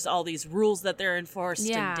 oh, there's all these rules that they're enforced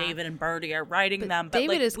and David and Birdie are writing them, but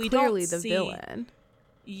David like, is clearly the villain.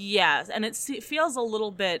 Yes, and it feels a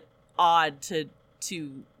little bit odd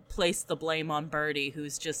to place the blame on Birdie,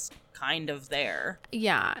 who's just kind of there.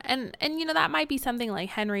 Yeah, and you know, that might be something like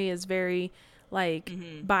Henry is very like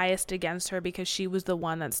biased against her because she was the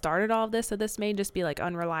one that started all of this, so this may just be like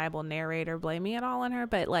unreliable narrator blaming it all on her,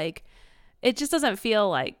 but like it just doesn't feel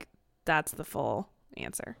like that's the full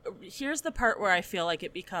answer. Here's the part where I feel like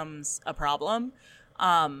it becomes a problem.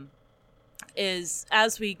 Is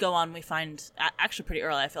as we go on, we find actually pretty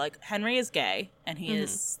early, I feel like Henry is gay and he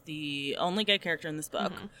is the only gay character in this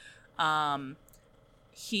book.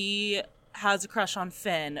 He has a crush on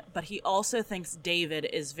Finn, but he also thinks David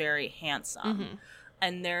is very handsome.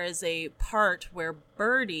 And there is a part where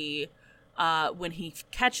Birdie, when he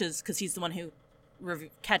catches, because he's the one who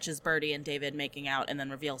catches Birdie and David making out and then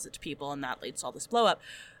reveals it to people, and that leads to all this blow up.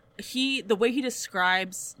 The way he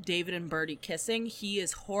describes David and Birdie kissing, he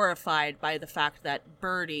is horrified by the fact that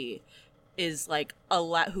Birdie is like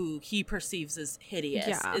who he perceives as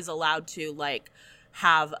hideous is allowed to like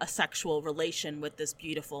have a sexual relation with this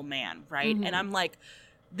beautiful man, right? And I'm like,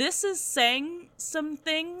 this is saying some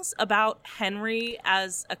things about Henry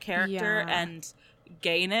as a character and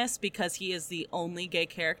gayness, because he is the only gay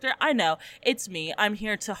character. I know, it's me. I'm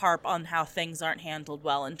here to harp on how things aren't handled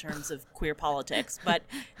well in terms of queer politics, but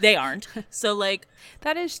they aren't. So like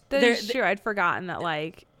that is true. I'd forgotten that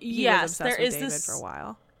like he was obsessed with David for a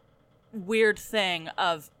while. Weird thing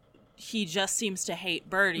of he just seems to hate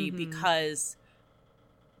Birdie because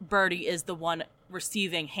Birdie is the one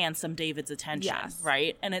receiving handsome David's attention,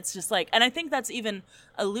 right? And it's just like, and I think that's even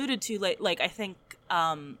alluded to like I think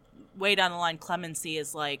way down the line Clemency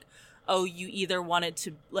is like, oh, you either wanted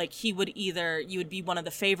to like you would be one of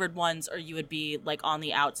the favored ones, or you would be like on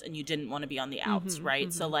the outs, and you didn't want to be on the outs,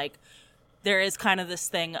 right? So like there is kind of this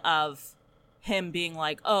thing of him being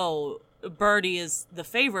like, oh, Birdie is the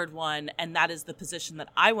favored one, and that is the position that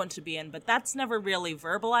I want to be in, but that's never really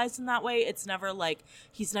verbalized in that way. It's never like,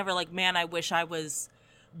 he's never like, man, I wish I was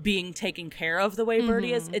being taken care of the way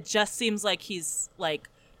Birdie is. It just seems like he's like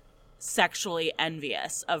sexually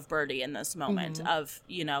envious of Birdie in this moment of,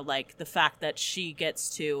 you know, like the fact that she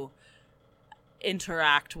gets to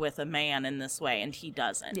interact with a man in this way and he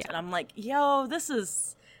doesn't. And I'm like, yo, this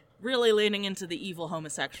is really leaning into the evil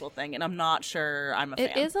homosexual thing, and I'm not sure I'm a fan.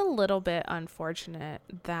 It is a little bit unfortunate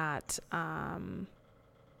that the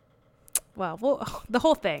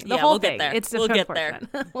whole thing. We'll get there. We'll get there.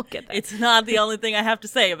 We'll get there. It's not the only thing I have to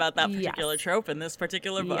say about that particular trope in this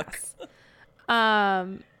particular book.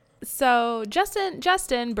 So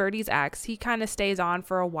Justin, Birdie's ex, he kind of stays on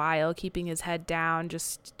for a while, keeping his head down,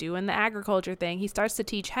 just doing the agriculture thing. He starts to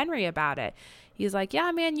teach Henry about it. He's like,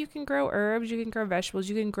 yeah, man, you can grow herbs, you can grow vegetables,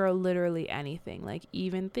 you can grow literally anything, like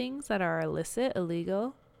even things that are illicit,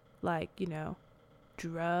 illegal, like, you know,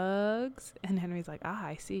 drugs. And Henry's like,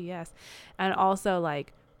 I see, yes. And also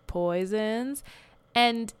like poisons.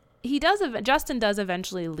 And Justin does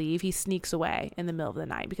eventually leave. He sneaks away in the middle of the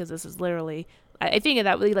night, because this is literally, I think of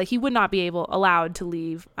that, like he would not be allowed to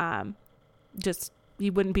leave. He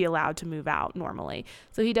wouldn't be allowed to move out normally.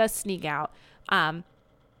 So he does sneak out.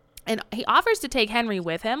 And he offers to take Henry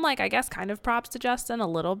with him. Like, I guess kind of props to Justin a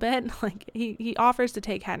little bit. Like he offers to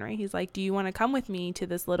take Henry. He's like, do you want to come with me to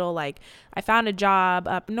this little, like, I found a job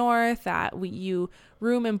up north that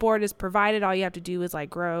room and board is provided. All you have to do is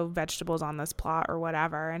like grow vegetables on this plot or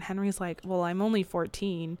whatever. And Henry's like, well, I'm only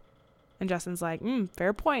 14. And Justin's like,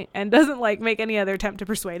 fair point. And doesn't like make any other attempt to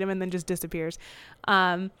persuade him, and then just disappears.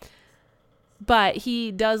 But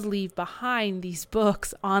he does leave behind these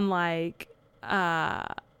books on like,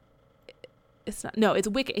 it's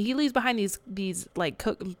Wiccan. He leaves behind these like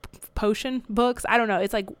potion books. I don't know.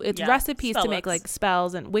 It's like recipes to make like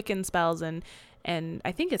spells and Wiccan spells, and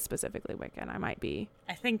I think it's specifically Wiccan.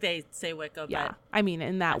 I think they say Wicca. Yeah, but I mean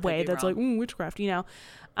in that way that's wrong. Like witchcraft, you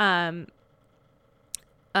know.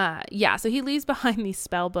 So he leaves behind these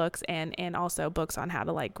spell books and also books on how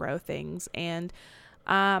to like grow things, and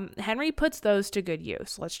Henry puts those to good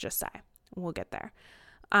use. Let's just say we'll get there.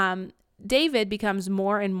 David becomes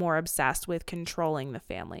more and more obsessed with controlling the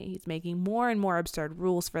family. He's making more and more absurd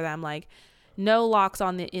rules for them, like no locks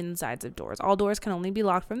on the insides of doors. All doors can only be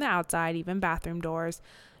locked from the outside, even bathroom doors.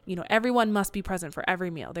 You know, everyone must be present for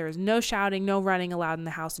every meal. There is no shouting, no running allowed in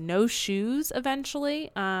the house, no shoes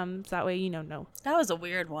eventually. So that way, you know, no. That was a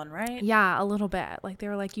weird one, right? Yeah, a little bit. Like they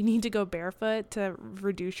were like, you need to go barefoot to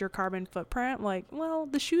reduce your carbon footprint. Like, well,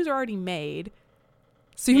 the shoes are already made,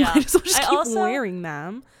 so you might as well just keep wearing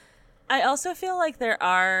them. I also feel like there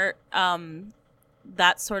are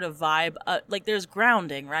that sort of vibe. Like there's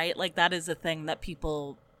grounding, right? Like that is a thing that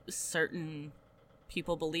certain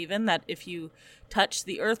people believe in, that if you touch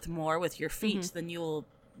the earth more with your feet, then you'll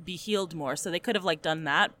be healed more. So they could have like done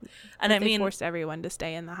that. And but they forced everyone to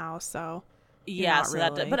stay in the house. So yeah, so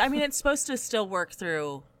really. But I mean, it's supposed to still work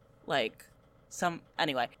through like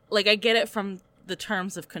anyway, like I get it from the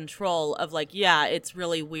terms of control of like, yeah, it's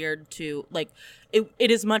really weird to like,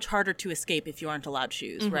 it is much harder to escape if you aren't allowed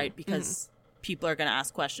shoes, right? Because people are going to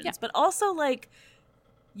ask questions, but also like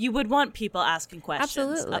you would want people asking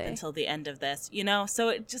questions up until the end of this, you know? So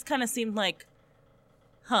it just kind of seemed like,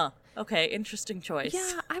 okay, interesting choice.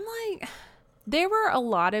 Yeah, I'm like, there were a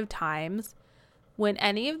lot of times when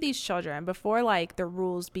any of these children, before like the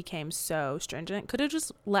rules became so stringent, could have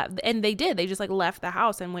just left. And they did. They just like left the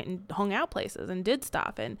house and went and hung out places and did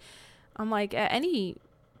stuff. And I'm like, at any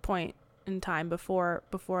point in time before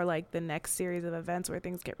like the next series of events where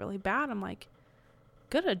things get really bad, I'm like,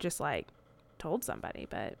 could have just like told somebody.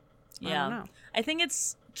 But I don't know. I think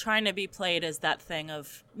it's trying to be played as that thing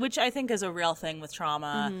of, which I think is a real thing with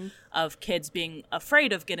trauma, of kids being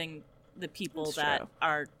afraid of getting the people that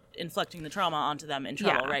are inflicting the trauma onto them in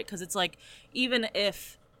trouble, right? Because it's like, even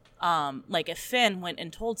if like if Finn went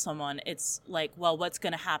and told someone, it's like, well, what's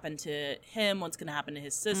going to happen to him? What's going to happen to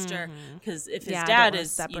his sister? Because if his dad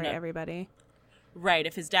is separate everybody, right?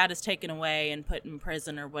 If his dad is taken away and put in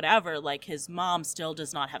prison or whatever, like his mom still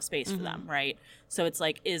does not have space for them, right? So it's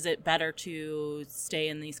like, is it better to stay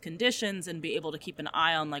in these conditions and be able to keep an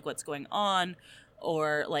eye on like what's going on,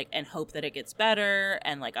 or like, and hope that it gets better,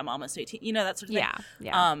 and like, I'm almost 18, you know, that sort of thing.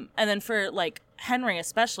 Yeah. And then for like Henry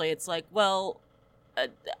especially, it's like, well,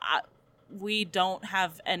 we don't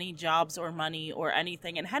have any jobs or money or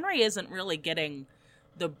anything, and Henry isn't really getting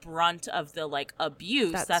the brunt of the like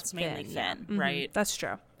abuse. That's mainly Finn, right? That's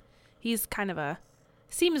true. He's kind of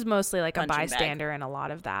seems mostly like a bystander in a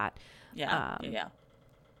lot of that.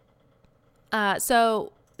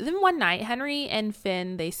 So then one night, Henry and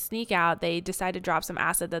Finn, they sneak out. They decide to drop some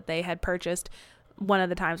acid that they had purchased one of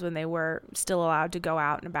the times when they were still allowed to go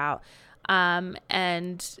out and about.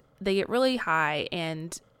 And they get really high.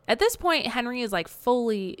 And at this point, Henry is like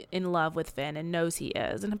fully in love with Finn and knows he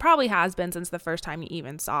is, and probably has been since the first time he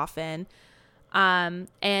even saw Finn. And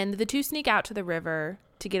the two sneak out to the river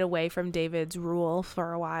to get away from David's rule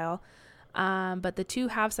for a while. But the two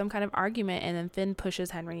have some kind of argument, and then Finn pushes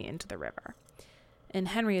Henry into the river. And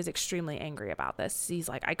Henry is extremely angry about this. He's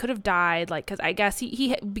like, I could have died, like, because I guess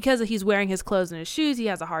he because he's wearing his clothes and his shoes, he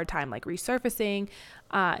has a hard time like resurfacing,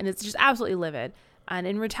 and it's just absolutely livid. And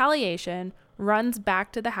in retaliation, runs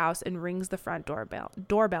back to the house and rings the front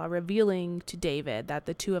doorbell, revealing to David that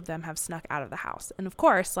the two of them have snuck out of the house. And of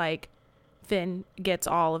course, like, Finn gets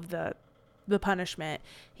all of the punishment.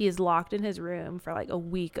 He is locked in his room for like a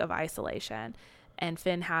week of isolation, and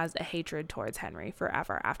Finn has a hatred towards Henry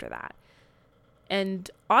forever after that.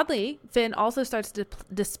 And oddly, Finn also starts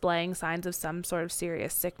displaying signs of some sort of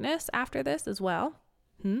serious sickness after this as well.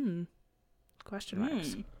 Question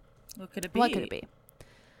marks. What could it be? What could it be?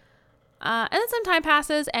 And then some time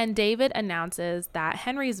passes, and David announces that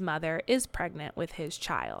Henry's mother is pregnant with his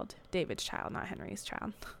child. David's child, not Henry's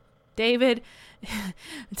child. David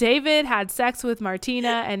had sex with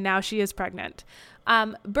Martina, and now she is pregnant.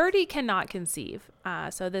 Birdie cannot conceive.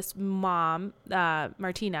 So this mom,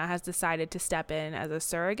 Martina, has decided to step in as a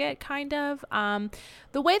surrogate, kind of.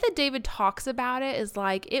 The way that David talks about it is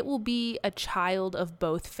like, it will be a child of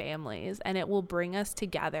both families, and it will bring us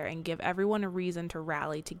together and give everyone a reason to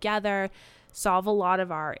rally together, solve a lot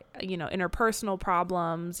of our, interpersonal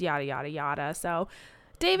problems, yada, yada, yada. So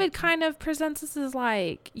David kind of presents this as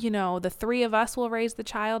like, the three of us will raise the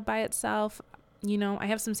child by itself. I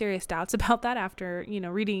have some serious doubts about that after,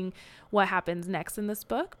 reading what happens next in this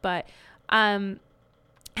book. But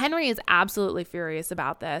Henry is absolutely furious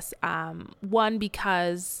about this. One,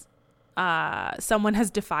 because someone has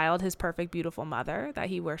defiled his perfect, beautiful mother that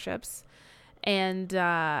he worships, and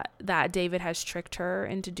that David has tricked her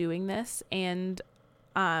into doing this. And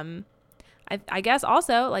I guess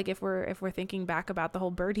also, like, if we're thinking back about the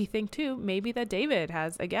whole Birdie thing too, maybe that David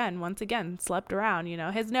has once again slept around,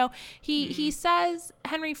 he says,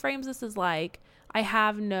 Henry frames this as like, I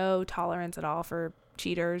have no tolerance at all for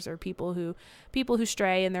cheaters or people who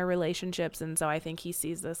stray in their relationships. And so I think he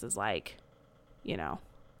sees this as like, a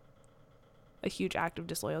huge act of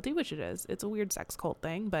disloyalty, which it is. It's a weird sex cult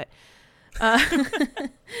thing, but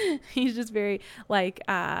he's just very like,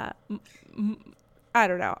 I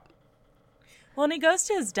don't know. Well, and he goes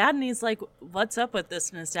to his dad and he's like, what's up with this?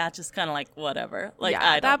 And his dad's just kind of like, whatever. Like,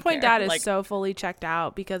 yeah, at that point, care. Dad is so fully checked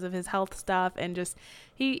out because of his health stuff. And just,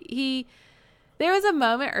 there was a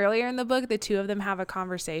moment earlier in the book, the two of them have a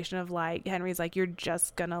conversation of like, Henry's like, you're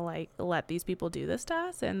just gonna like let these people do this to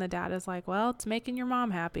us? And the dad is like, well, it's making your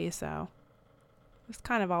mom happy. So it's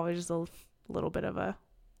kind of always just a little bit of a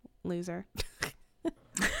loser.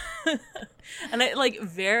 And like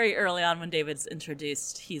very early on when David's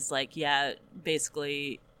introduced, he's like, yeah,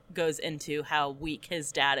 basically goes into how weak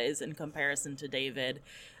his dad is in comparison to David,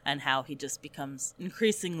 and how he just becomes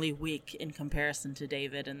increasingly weak in comparison to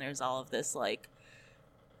David. And there's all of this like,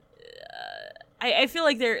 I feel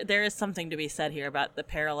like there is something to be said here about the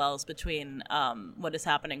parallels between what is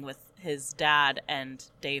happening with his dad and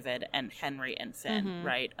David and Henry and Finn,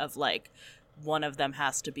 right? Of like, one of them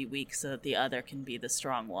has to be weak so that the other can be the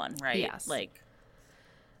strong one, right? Yes. Like,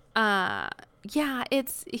 Yeah,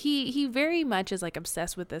 it's he very much is like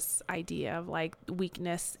obsessed with this idea of like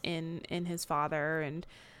weakness in his father, and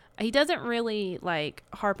he doesn't really like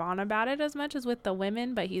harp on about it as much as with the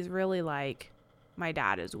women, but he's really like, my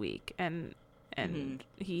dad is weak, and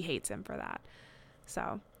he hates him for that.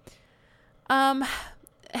 So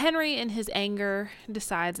Henry in his anger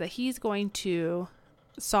decides that he's going to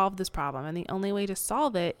solve this problem, and the only way to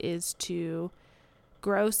solve it is to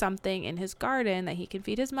grow something in his garden that he can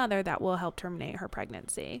feed his mother that will help terminate her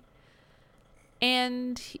pregnancy.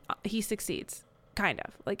 And he succeeds, kind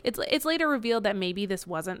of. Like it's later revealed that maybe this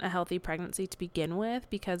wasn't a healthy pregnancy to begin with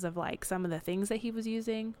because of like some of the things that he was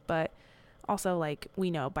using, but also like we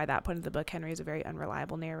know by that point of the book Henry is a very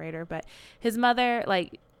unreliable narrator. But his mother,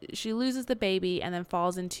 like, she loses the baby and then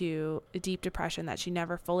falls into a deep depression that she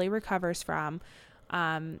never fully recovers from.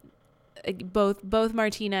 Both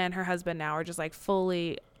Martina and her husband now are just like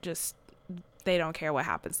fully just, they don't care what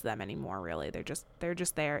happens to them anymore, really. They're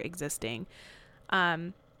just there existing.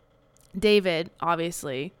 David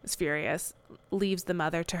obviously is furious, leaves the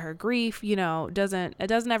mother to her grief, doesn't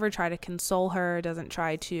ever try to console her, doesn't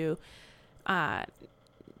try to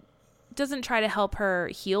help her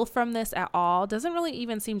heal from this at all, doesn't really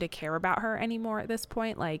even seem to care about her anymore at this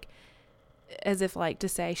point, like as if like to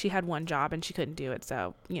say she had one job and she couldn't do it,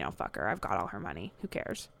 so fuck her, I've got all her money, who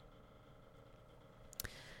cares.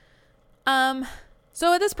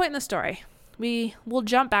 So at this point in the story, we'll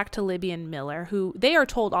jump back to Libby and Miller, who they are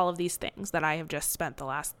told all of these things that I have just spent the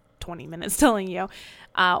last 20 minutes telling you.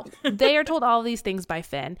 They are told all of these things by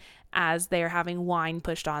Finn as they are having wine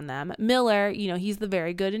pushed on them. Miller, he's the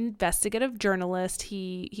very good investigative journalist.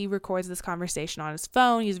 He records this conversation on his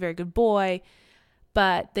phone. He's a very good boy.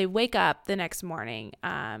 But they wake up the next morning,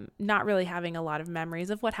 not really having a lot of memories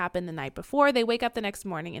of what happened the night before. They wake up the next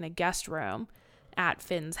morning in a guest room at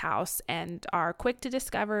Finn's house and are quick to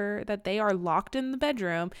discover that they are locked in the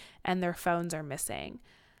bedroom and their phones are missing,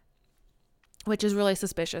 which is really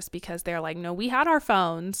suspicious because they're like, no, we had our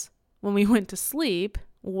phones when we went to sleep.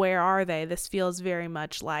 Where are they? This feels very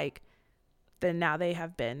much like now they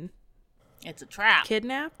have been, it's a trap,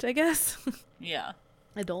 kidnapped, I guess. Yeah.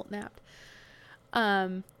 Adult napped.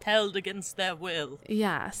 Held against their will.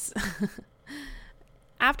 Yes.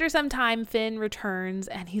 After some time, Finn returns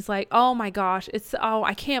and he's like, oh my gosh,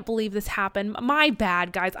 I can't believe this happened. My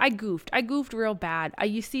bad, guys. I goofed real bad.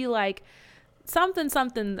 You see, like, something,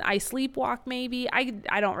 I sleepwalk maybe.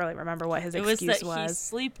 I don't really remember what his excuse was. It was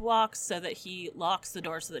that he sleepwalks so that he locks the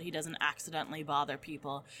door so that he doesn't accidentally bother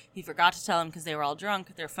people. He forgot to tell them because they were all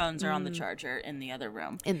drunk. Their phones are on the charger in the other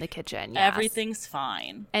room. In the kitchen, yes. Everything's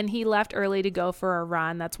fine. And he left early to go for a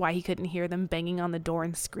run. That's why he couldn't hear them banging on the door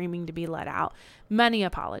and screaming to be let out. Many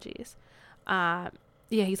apologies. Yeah,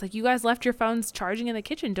 he's like, you guys left your phones charging in the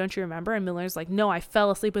kitchen, don't you remember? And Miller's like, no, I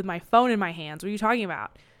fell asleep with my phone in my hands. What are you talking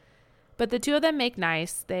about? But the two of them make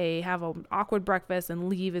nice. They have an awkward breakfast and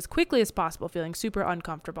leave as quickly as possible, feeling super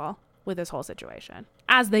uncomfortable with this whole situation.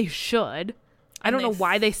 As they should. I don't know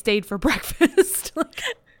why they stayed for breakfast.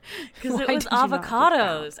 Because it was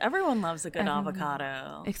avocados. Everyone loves a good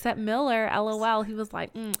avocado. Except Miller, LOL. He was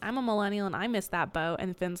like, I'm a millennial and I miss that boat.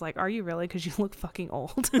 And Finn's like, are you really? Because you look fucking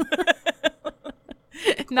old.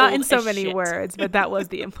 Not in so many words, but that was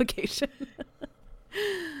the implication.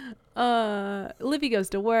 Libby goes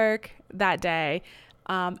to work that day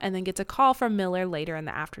and then gets a call from Miller later in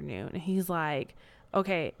the afternoon. And he's like,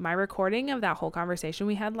 okay, my recording of that whole conversation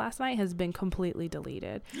we had last night has been completely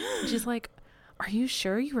deleted. And she's like, are you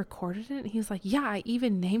sure you recorded it? And he's like, yeah, I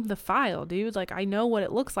even named the file, dude. Like, I know what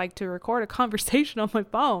it looks like to record a conversation on my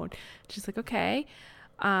phone. She's like, okay.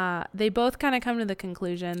 They both kind of come to the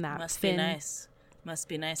conclusion that Must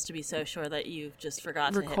be nice to be so sure that you've just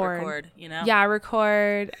forgot to hit record, Yeah,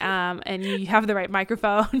 record, and you have the right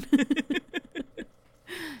microphone.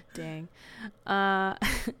 Dang.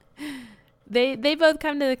 They both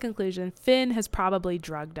come to the conclusion Finn has probably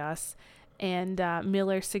drugged us, and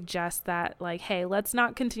Miller suggests that, like, hey, let's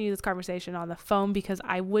not continue this conversation on the phone because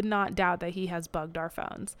I would not doubt that he has bugged our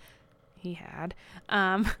phones. He had.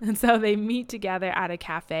 And so they meet together at a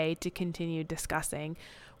cafe to continue discussing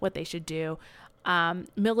what they should do.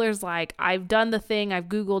 Miller's like, I've done the thing. I've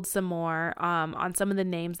Googled some more on some of the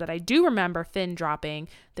names that I do remember Finn dropping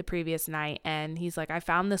the previous night. And he's like, I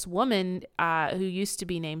found this woman who used to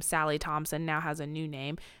be named Sally Thompson, now has a new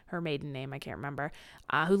name, her maiden name, I can't remember,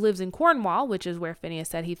 who lives in Cornwall, which is where Phineas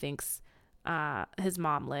said he thinks his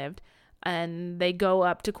mom lived. And they go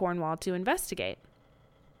up to Cornwall to investigate.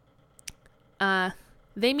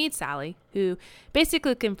 They meet Sally, who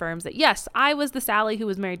basically confirms that, yes, I was the Sally who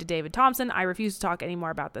was married to David Thompson. I refuse to talk anymore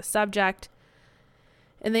about this subject.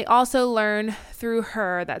 And they also learn through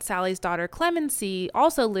her that Sally's daughter Clemency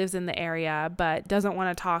also lives in the area, but doesn't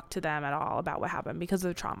want to talk to them at all about what happened because of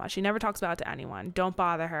the trauma. She never talks about it to anyone. Don't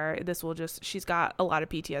bother her. She's got a lot of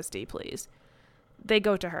PTSD, please. They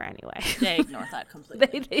go to her anyway. They ignore that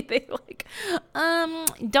completely. they like,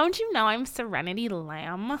 don't you know I'm Serenity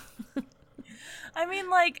Lamb? I mean,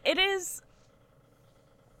 like, it is,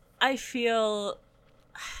 I feel,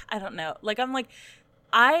 I don't know. Like, I'm like,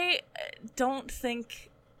 I don't think,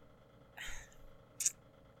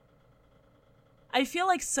 I feel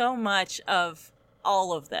like so much of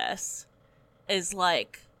all of this is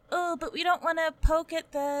like, oh, but we don't want to poke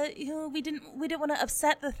at the, we didn't want to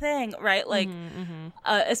upset the thing, right? Like,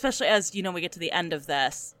 especially as, we get to the end of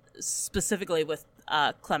this, specifically with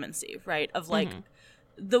Clemency, right? Of like,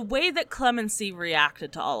 the way that Clemency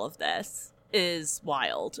reacted to all of this is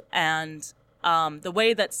wild. And the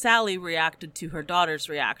way that Sally reacted to her daughter's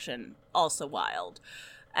reaction, also wild.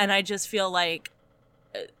 And I just feel like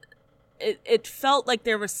it felt like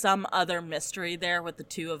there was some other mystery there with the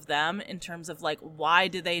two of them in terms of like, why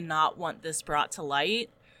do they not want this brought to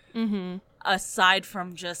light? Aside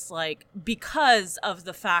from just like, because of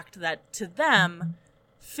the fact that to them,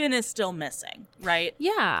 Finn is still missing, right?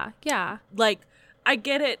 Yeah. Like, I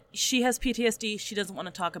get it. She has PTSD. She doesn't want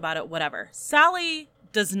to talk about it, whatever. Sally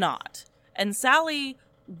does not. And Sally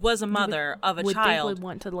was a mother of a child. Would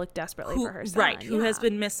want to look desperately for her son. Right, who has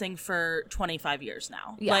been missing for 25 years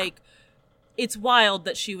now. Yeah. Like, it's wild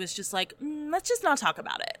that she was just like, let's just not talk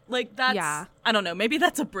about it. Like, that's, I don't know, maybe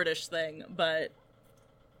that's a British thing, but.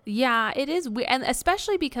 Yeah, it is weird. And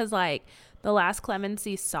especially because, like, the last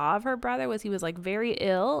Clemency saw of her brother was he was, like, very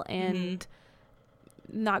ill and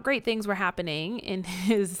not great things were happening in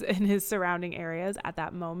his surrounding areas at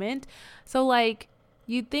that moment. So, like,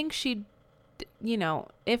 you'd think she'd,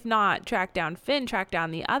 if not track down Finn, track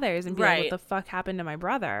down the others and be like, what the fuck happened to my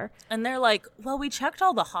brother? And they're like, well, we checked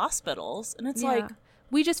all the hospitals. And it's like,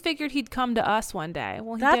 we just figured he'd come to us one day.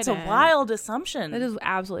 Well, that's a wild assumption. That is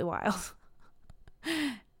absolutely wild.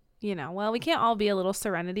 Well, we can't all be a little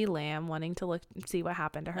Serenity Lamb wanting to look and see what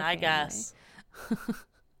happened to her family. Guess.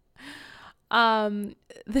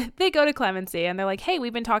 They go to Clemency and they're like, hey,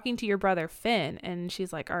 we've been talking to your brother Finn. And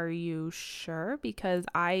she's like, are you sure? Because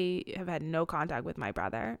I have had no contact with my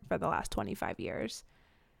brother for the last 25 years.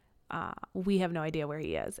 We have no idea where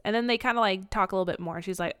he is. And then they kind of like talk a little bit more.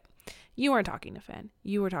 She's like, you weren't talking to Finn.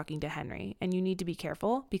 You were talking to Henry. And you need to be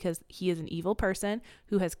careful because he is an evil person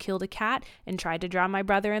who has killed a cat and tried to drown my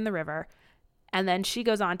brother in the river. And then she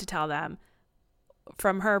goes on to tell them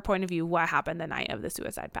from her point of view what happened the night of the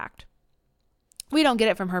suicide pact. We don't get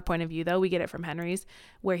it from her point of view, though. We get it from Henry's,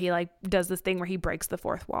 where he, like, does this thing where he breaks the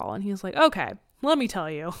fourth wall. And he's like, okay, let me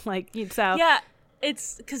tell you. Like, so. Yeah,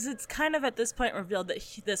 it's because it's kind of at this point revealed that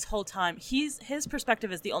this whole time, his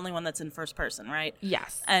perspective is the only one that's in first person, right?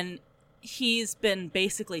 Yes. And he's been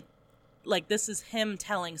basically, like, this is him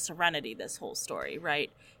telling Serenity this whole story,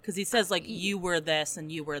 right? Because he says, like, you were this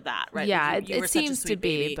and you were that, right? Yeah, like, you were it such a seems sweet to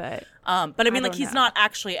be, baby. but I mean, like, he's know. not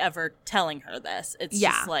actually ever telling her this. It's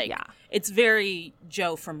just, like, it's very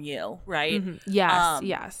Joe from you, right?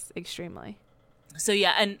 Yes, extremely. So,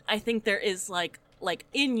 yeah, and I think there is, like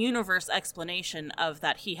in-universe explanation of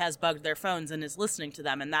that he has bugged their phones and is listening to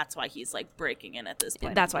them, and that's why he's, like, breaking in at this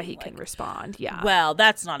point. That's why he can respond, yeah. Well,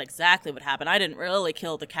 that's not exactly what happened. I didn't really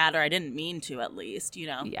kill the cat, or I didn't mean to, at least,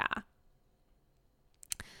 Yeah.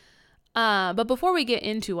 But before we get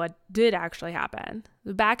into what did actually happen,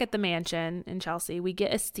 back at the mansion in Chelsea, we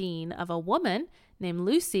get a scene of a woman named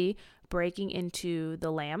Lucy breaking into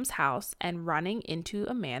the Lamb's house and running into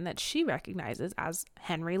a man that she recognizes as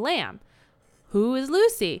Henry Lamb. Who is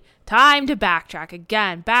Lucy? Time to backtrack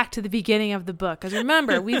again, back to the beginning of the book. Because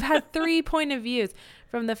remember, we've had 3 point of views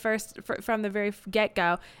from the very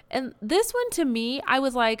get-go. And this one, to me, I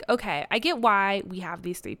was like, okay, I get why we have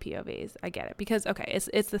these 3 POVs. I get it. Because, okay,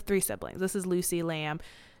 it's the 3 siblings. This is Lucy Lamb.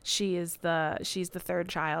 She's the third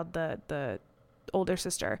child, the older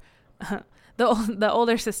sister. the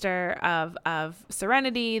older sister of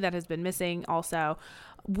Serenity that has been missing also.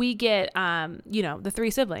 We get, the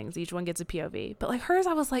 3 siblings. Each one gets a POV. But, like, hers,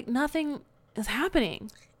 I was like, nothing is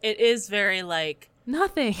happening. It is very, like...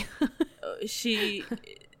 Nothing. She's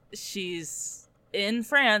in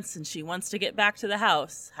France and she wants to get back to the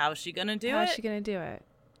house. How's she gonna do it? How's she gonna do it?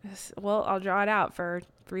 Well, I'll draw it out for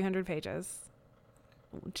 300 pages.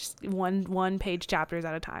 Just one page chapters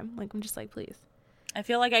at a time. Like, I'm just like, please. I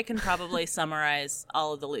feel like I can probably summarize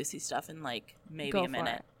all of the Lucy stuff in, like, maybe a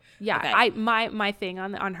minute. Yeah, okay. my thing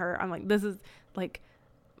on her, I'm like, this is like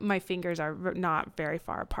my fingers are not very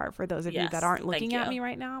far apart for those of you that aren't looking at me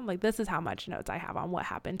right now. Like, this is how much notes I have on what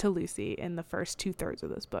happened to Lucy in the first 2/3 of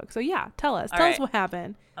this book. So yeah, tell us what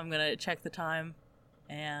happened. I'm gonna check the time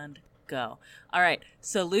and go. All right.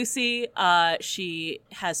 So Lucy, she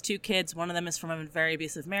has 2 kids. One of them is from a very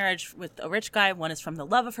abusive marriage with a rich guy. One is from the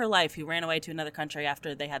love of her life who ran away to another country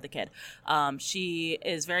after they had the kid. She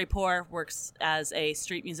is very poor, works as a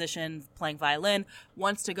street musician playing violin,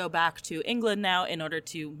 wants to go back to England now in order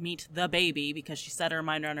to meet the baby because she set a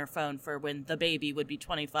reminder on her phone for when the baby would be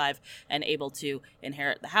 25 and able to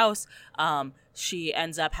inherit the house. She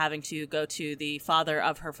ends up having to go to the father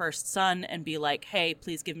of her first son and be like, hey,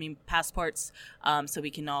 please give me passports so we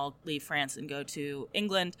can all leave France and go to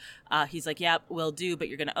England. He's like, yep, will do, but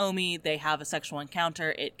you're going to owe me. They have a sexual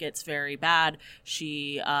encounter. It gets very bad.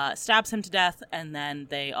 She stabs him to death, and then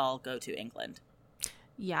they all go to England.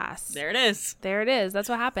 Yes. There it is. There it is. That's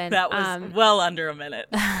what happened. That was well under a minute.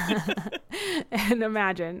 And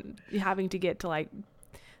imagine having to get to like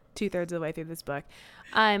 2/3 of the way through this book.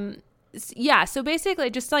 Yeah, so basically,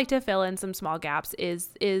 just like to fill in some small gaps, is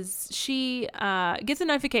she gets a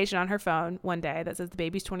notification on her phone one day that says the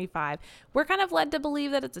baby's 25. We're kind of led to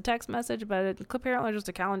believe that it's a text message, but it's apparently just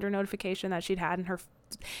a calendar notification that she'd had in her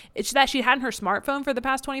smartphone for the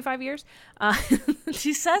past 25 years.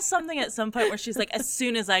 She says something at some point where she's like, as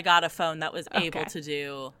soon as I got a phone that was able to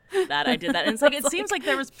do that, I did that. And it's like, it seems like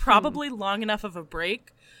there was probably long enough of a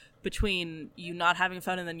break between you not having a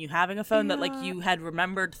phone and then you having a phone that like you had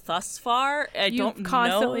remembered thus far. You've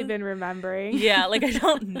constantly been remembering. Yeah, like I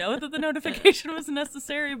don't know that the notification was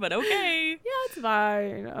necessary, but okay. Yeah, it's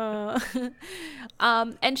fine.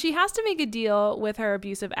 And she has to make a deal with her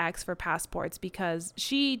abusive ex for passports because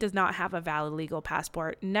she does not have a valid legal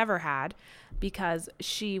passport, never had, because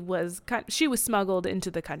she was smuggled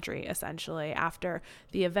into the country essentially after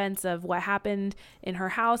the events of what happened in her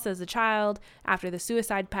house as a child. After the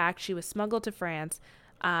suicide pact, she was smuggled to France.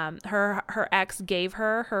 Her ex gave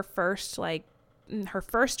her her first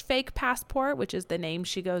fake passport, which is the name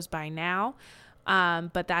she goes by now,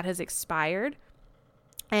 but that has expired.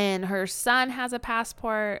 And her son has a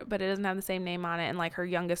passport, but it doesn't have the same name on it. And like her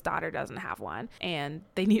youngest daughter doesn't have one. And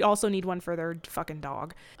they also need one for their fucking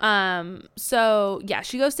dog. So yeah,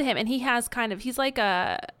 she goes to him and he's like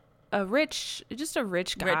a rich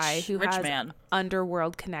guy who has man.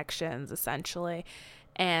 Underworld connections essentially.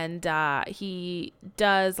 And he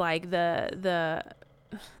does like the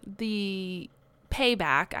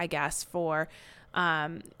payback, I guess, for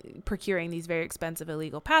procuring these very expensive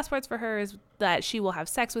illegal passports for her is that she will have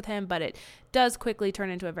sex with him, but it does quickly turn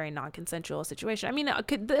into a very non-consensual situation. I mean,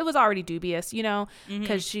 it was already dubious,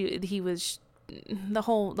 because he was the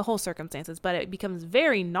whole circumstances, but it becomes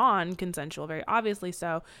very non-consensual, very obviously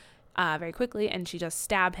so, very quickly, and she just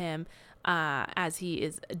stab him as he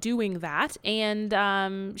is doing that.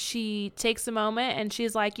 And she takes a moment and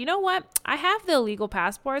she's like, you know what? I have the illegal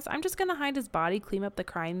passports. I'm just going to hide his body, clean up the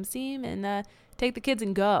crime scene, and take the kids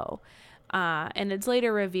and go. And it's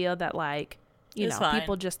later revealed that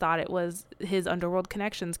people just thought it was his underworld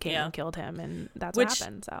connections came and killed him, and that's what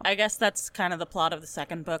happened. So I guess that's kind of the plot of the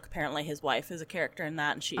second book. Apparently his wife is a character in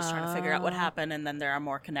that, and she's trying to figure out what happened, and then there are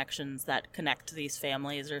more connections that connect these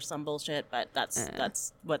families or some bullshit, but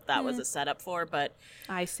that's what that was a setup for. But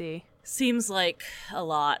I see. Seems like a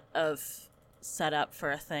lot of setup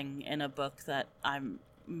for a thing in a book that I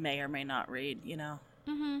may or may not read,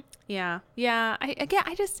 Mm-hmm. Yeah. I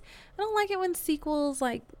don't like it when sequels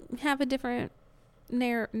have a different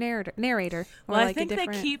narrator. Well, I think they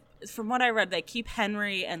keep, from what I read, they keep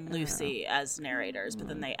Henry and Lucy as narrators, but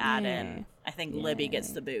then they add in, I think Libby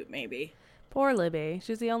gets the boot, maybe. Poor Libby.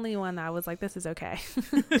 She's the only one that I was like, this is okay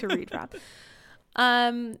to read from.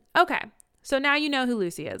 Okay. So now you know who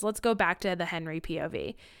Lucy is. Let's go back to the Henry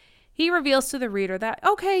POV. He reveals to the reader that,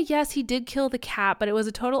 okay, yes, he did kill the cat, but it was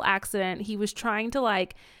a total accident. He was trying to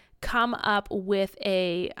come up with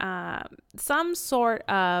some sort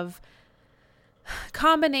of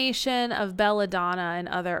combination of belladonna and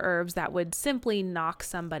other herbs that would simply knock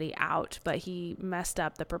somebody out, but he messed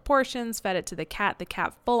up the proportions, fed it to the cat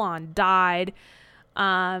full on died.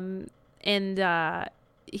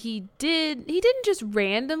 He didn't just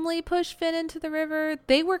randomly push Finn into the river.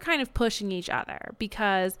 They were kind of pushing each other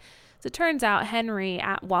because, as it turns out, Henry,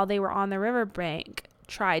 while they were on the riverbank,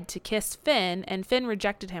 tried to kiss Finn, and Finn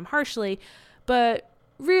rejected him harshly. But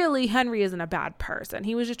really, Henry isn't a bad person.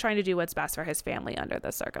 He was just trying to do what's best for his family under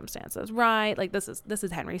the circumstances, right? Like, this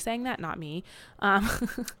is Henry saying that, not me.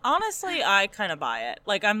 Honestly, I kind of buy it.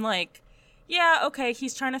 I'm like, yeah, okay,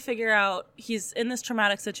 he's trying to figure out, he's in this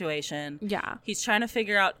traumatic situation. Yeah. He's trying to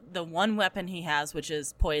figure out the one weapon he has, which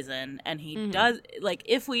is poison. And he does, like,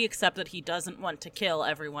 if we accept that he doesn't want to kill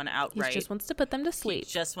everyone outright. He just wants to put them to sleep.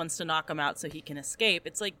 He just wants to knock them out so he can escape.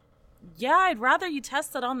 It's like, yeah, I'd rather you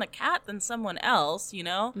test it on the cat than someone else, you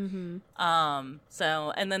know?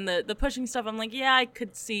 So, and then the pushing stuff, I'm like, yeah, I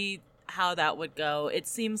could see how that would go. It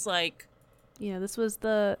seems like, Yeah, this was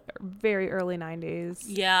the very early 90s.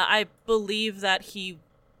 yeah, I believe that he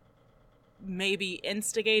maybe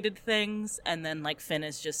instigated things, and then, like, Finn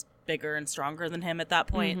is just bigger and stronger than him at that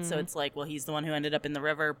point. So it's like, well, he's the one who ended up in the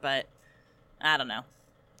river, but I don't know.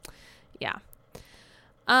 Yeah.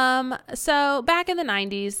 So back in the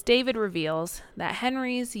 90s, David reveals that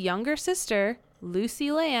Henry's younger sister,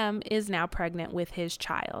 Lucy Lamb, is now pregnant with his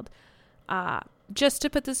child. Just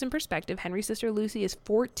to put this in perspective, Henry's sister Lucy is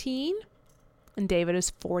 14 and David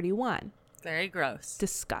is 41. Very gross.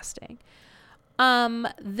 Disgusting.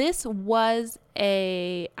 This was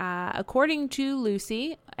according to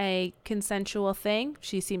Lucy, a consensual thing.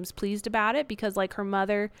 She seems pleased about it because, like her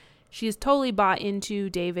mother, she is totally bought into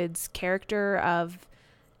David's character of,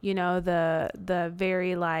 you know, the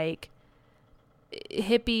very, like,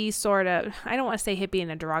 hippie sort of, I don't want to say hippie in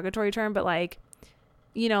a derogatory term, but, like,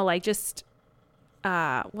 you know, like, just,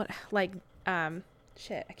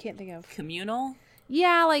 shit, I can't think of. Communal?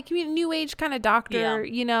 Yeah, like new age kind of doctor,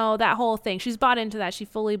 you know, that whole thing. She's bought into that. She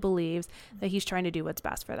fully believes that he's trying to do what's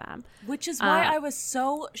best for them. Which is why I was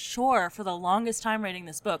so sure for the longest time reading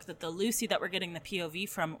this book that the Lucy that we're getting the POV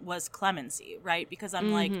from was Clemency, right? Because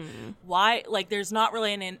I'm like, why? Like, there's not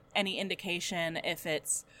really any indication if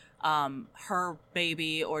it's her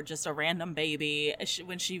baby or just a random baby.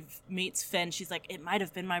 When she meets Finn, she's like, it might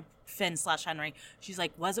have been my Finn/Henry. She's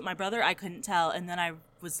like, was it my brother? I couldn't tell. And then I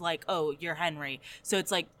was like, oh, you're Henry. So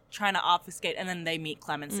it's like trying to obfuscate. And then they meet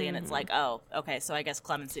Clemency, and it's like, oh, okay, so I guess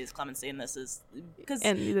Clemency is Clemency, and this is because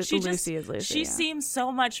Lucy is Lucy. She seems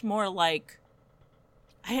so much more like.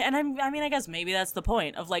 I mean, I guess maybe that's the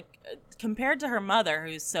point of, like, compared to her mother,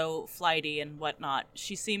 who's so flighty and whatnot.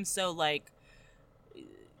 She seems so like,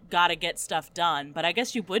 gotta get stuff done. But I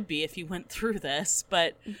guess you would be if you went through this.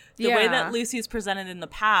 But the way that Lucy's presented in the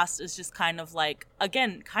past is just kind of like,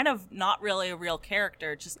 again, kind of not really a real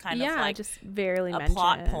character, just kind of like just barely a mentioned.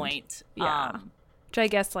 plot point. Yeah. Which I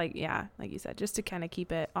guess, like, yeah, like you said, just to kind of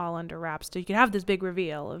keep it all under wraps, so you could have this big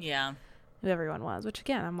reveal of who everyone was. Which,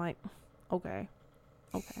 again, I'm like, okay.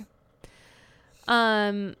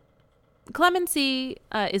 Clemency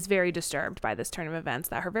is very disturbed by this turn of events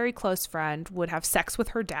that her very close friend would have sex with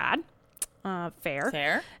her dad.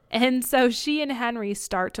 Fair. And so she and Henry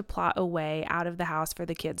start to plot a way out of the house for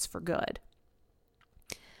the kids for good.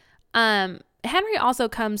 Henry also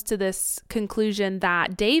comes to this conclusion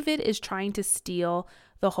that David is trying to steal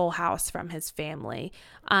the whole house from his family.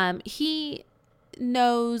 He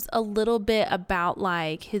knows a little bit about,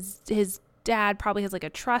 like, his dad probably has, like, a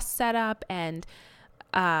trust set up, and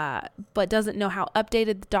but doesn't know how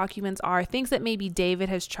updated the documents are. Thinks that maybe David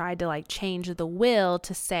has tried to, like, change the will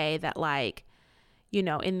to say that, like, you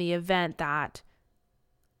know, in the event that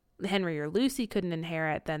Henry or Lucy couldn't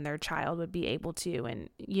inherit, then their child would be able to, and,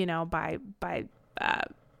 you know, by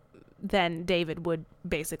then David would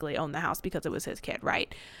basically own the house because it was his kid,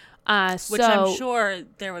 right? Which I'm sure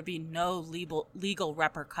there would be no legal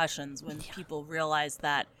repercussions when people realize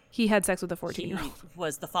that he had sex with a 14-year-old. He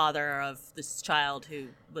was the father of this child who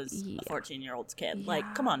was a 14-year-old's kid. Yeah.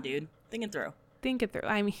 Like, come on, dude. Think it through.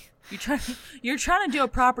 I mean, you're trying to do a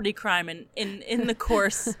property crime, and in the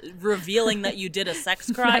course revealing that you did a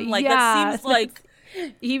sex crime. Like, that seems like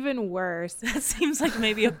even worse. That seems like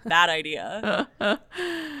maybe a bad idea.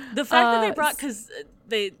 The fact that they brought, because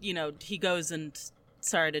they, you know, he goes and,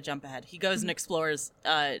 sorry to jump ahead, he goes and explores,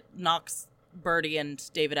 knocks Birdie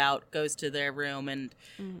and David out, goes to their room, and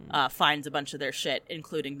finds a bunch of their shit,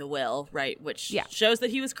 including the will, right? Which shows that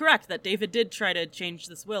he was correct, that David did try to change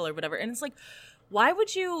this will or whatever. And it's like, why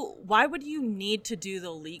would you need to do the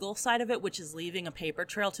legal side of it, which is leaving a paper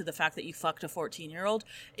trail to the fact that you fucked a 14-year-old,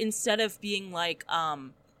 instead of being like,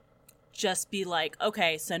 just be like,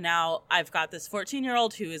 okay, so now I've got this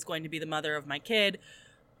 14-year-old who is going to be the mother of my kid.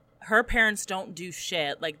 Her parents don't do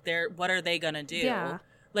shit. Like, what are they gonna do? Yeah.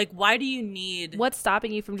 Like, why do you need... What's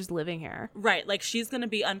stopping you from just living here? Right. Like, she's going to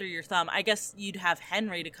be under your thumb. I guess you'd have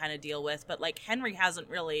Henry to kind of deal with, but, like, Henry hasn't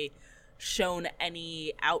really shown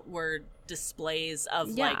any outward displays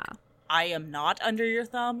of, like, I am not under your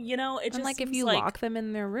thumb, you know? It just And like, if you like, lock them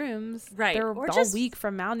in their rooms, right, they're or all just weak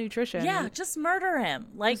from malnutrition. yeah, just murder him.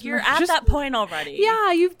 Like, Just you're mur- at just- that point already.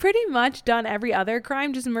 Yeah, you've pretty much done every other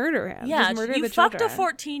crime. Just murder him. Yeah, just murder you the fucked children.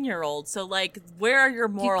 a 14-year-old, so like, where are your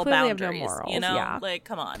moral clearly have no boundaries? morals, you know, yeah. like,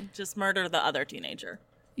 come on, just murder the other teenager.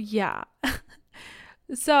 Yeah.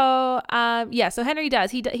 So, so Henry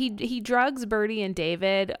does. He drugs Birdie and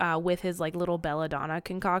David with his like little belladonna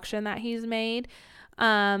concoction that he's made.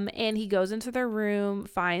 And he goes into their room,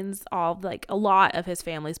 finds all like a lot of his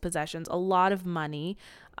family's possessions, a lot of money,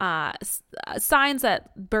 signs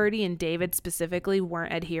that Birdie and David specifically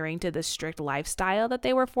weren't adhering to the strict lifestyle that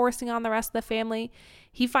they were forcing on the rest of the family.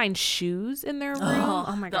 He finds shoes in their room.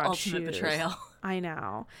 Oh my God, the ultimate shoes. betrayal. I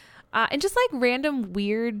know. And just like random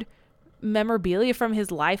weird memorabilia from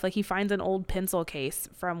his life. Like he finds an old pencil case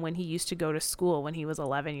from when he used to go to school when he was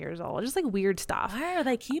 11 years old. Just like weird stuff. Why are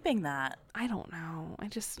they keeping that? I don't know. I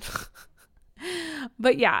just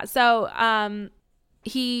but yeah, so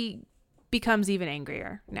he becomes even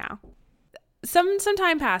angrier now. Some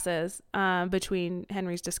time passes between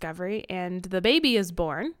Henry's discovery and the baby is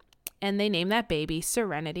born, and they name that baby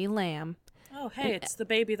Serenity Lamb. Oh, hey, it's the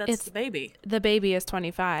baby that's the baby. The baby is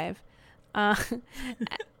 25.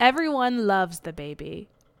 Everyone loves the baby,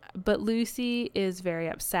 but Lucy is very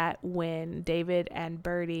upset when David and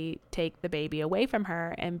Birdie take the baby away from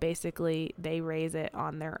her, and basically they raise it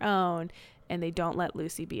on their own and they don't let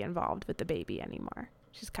Lucy be involved with the baby anymore.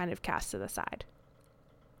 She's kind of cast to the side.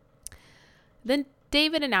 Then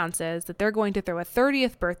David announces that they're going to throw a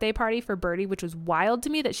 30th birthday party for Birdie, which was wild to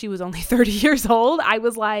me that she was only 30 years old. I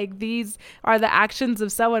was like, these are the actions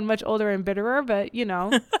of someone much older and bitterer, but you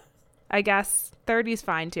know, I guess 30's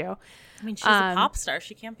fine too. I mean, she's a pop star.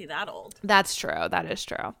 She can't be that old. That's true. That is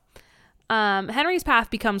true. Henry's path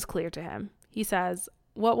becomes clear to him. He says,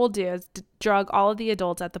 what we'll do is drug all of the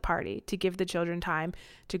adults at the party to give the children time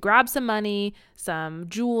to grab some money, some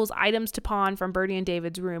jewels, items to pawn from Birdie and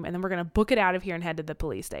David's room, and then we're going to book it out of here and head to the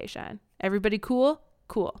police station. Everybody cool?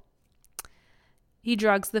 Cool. He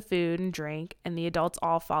drugs the food and drink, and the adults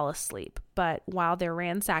all fall asleep. But while they're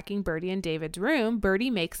ransacking Birdie and David's room,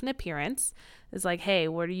 Birdie makes an appearance. Is like, hey,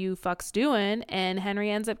 what are you fucks doing? And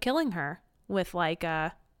Henry ends up killing her with like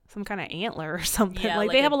some kind of antler or something. Yeah,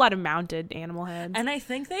 like they have a lot of mounted animal heads. And I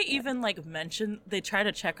think they even like they try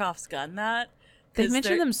to Chekhov's gun that. They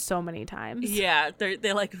mention them so many times. Yeah,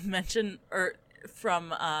 they like mention, or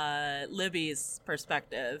from Libby's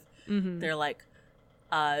perspective, they're like,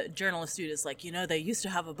 journalist dude is like, you know, they used to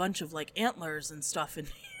have a bunch of like antlers and stuff in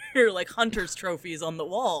here, like hunter's trophies on the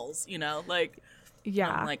walls, you know, like,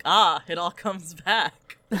 yeah, I'm like, it all comes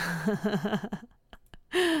back.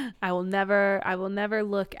 I will never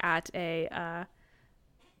look at a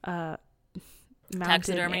mounted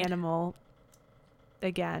Taxidermied animal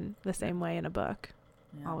again the same way in a book.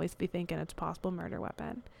 Yeah. Always be thinking it's a possible murder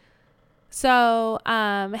weapon. So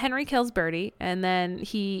Henry kills Birdie, and then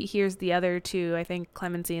he hears the other two, I think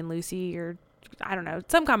Clemency and Lucy, or I don't know,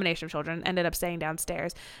 some combination of children, ended up staying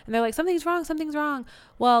downstairs. And they're like, something's wrong.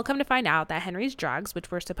 Well, come to find out that Henry's drugs, which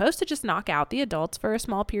were supposed to just knock out the adults for a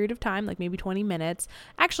small period of time, like maybe 20 minutes,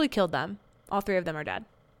 actually killed them. All three of them are dead.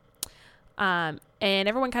 And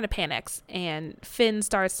everyone kind of panics. And Finn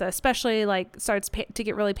starts to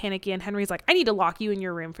get really panicky. And Henry's like, I need to lock you in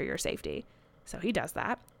your room for your safety. So he does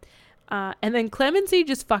that. And then Clemency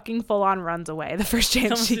just fucking full on runs away the first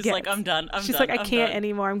chance she gets. She's like, I'm done. She's like, I can't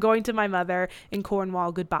anymore. I'm going to my mother in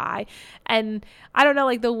Cornwall. Goodbye. And I don't know,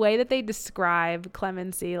 like the way that they describe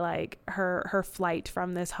Clemency, like her flight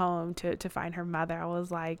from this home to find her mother, I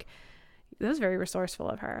was like, that was very resourceful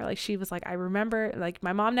of her. Like she was like, I remember, like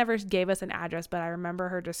my mom never gave us an address, but I remember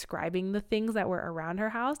her describing the things that were around her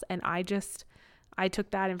house. And I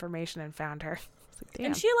took that information and found her. Damn.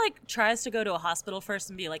 And she like tries to go to a hospital first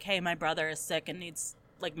and be like, hey, my brother is sick and needs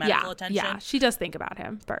like medical attention. Yeah, she does think about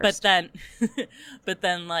him first. But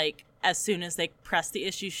then like as soon as they press the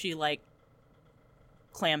issue, she like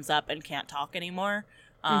clams up and can't talk anymore.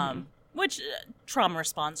 Which trauma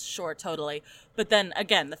response, sure, totally. But then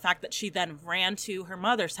again, the fact that she then ran to her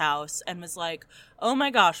mother's house and was like, oh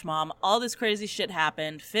my gosh, Mom, all this crazy shit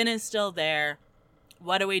happened. Finn is still there.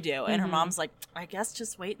 What do we do? And her mom's like, I guess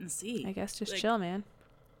just wait and see. I guess just chill, man.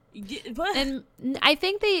 But And I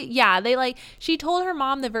think they like, she told her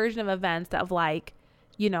mom the version of events that of like,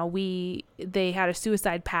 you know, they had a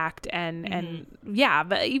suicide pact and yeah,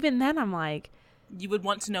 but even then I'm like, you would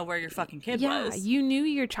want to know where your fucking kid was. Yeah, you knew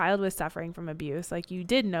your child was suffering from abuse. Like you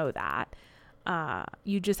did know that.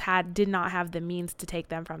 You just did not have the means to take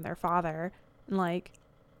them from their father. Like,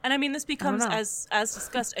 And I mean, this becomes, know. as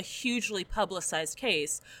discussed, a hugely publicized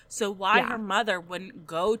case. So why her mother wouldn't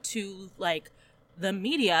go to, like, the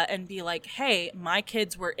media and be like, hey, my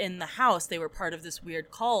kids were in the house. They were part of this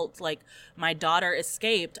weird cult. Like, my daughter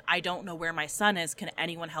escaped. I don't know where my son is. Can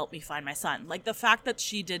anyone help me find my son? Like, the fact that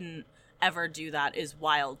she didn't ever do that is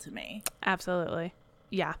wild to me. Absolutely.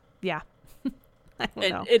 Yeah.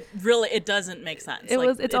 It really doesn't make sense.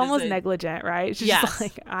 It's almost negligent, right? She's yes. just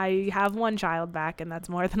like, I have one child back, and that's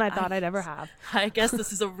more than I thought I'd ever have. I guess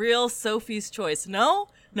this is a real Sophie's choice. No,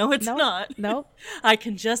 it's not. No. I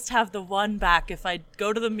can just have the one back. If I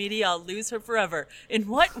go to the media, I'll lose her forever. In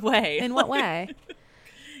what way? In what way?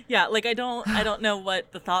 Yeah, like I don't know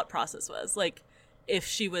what the thought process was. Like, if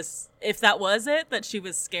that was it, that she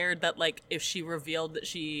was scared that, like, if she revealed that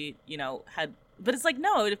she, had. But it's like,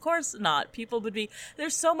 no, of course not. People would be,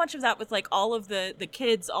 there's so much of that with, like, all of the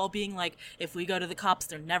kids all being like, if we go to the cops,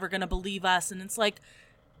 they're never going to believe us. And it's like,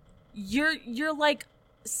 you're like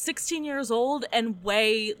 16 years old and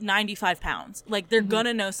weigh 95 pounds. Like, they're going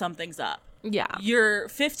to know something's up. Yeah. You're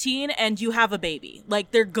 15 and you have a baby. Like,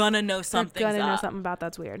 they're going to know something's up. They're going to know something about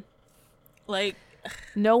that's weird. Like,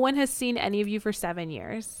 no one has seen any of you for 7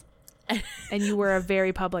 years. And you were a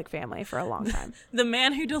very public family for a long time. The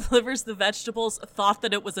man who delivers the vegetables thought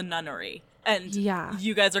that it was a nunnery, and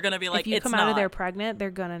you guys are gonna be like, if you it's come not. out of there pregnant, they're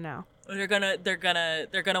gonna know. They're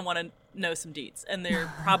gonna want to know some deets, and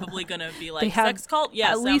they're probably gonna be like, they have sex cult.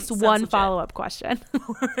 Yeah, at least one follow-up question.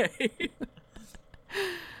 Right.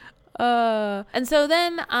 And so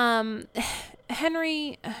then,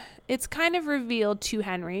 Henry, it's kind of revealed to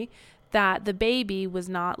Henry that the baby was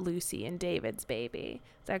not Lucy and David's baby.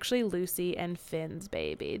 It's actually Lucy and Finn's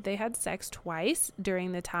baby. They had sex twice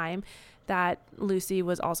during the time that Lucy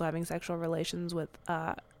was also having sexual relations with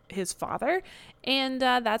his father. And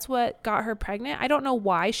that's what got her pregnant. I don't know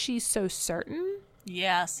why she's so certain.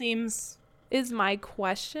 Yeah, seems... Is my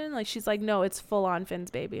question. Like, she's like, no, it's full on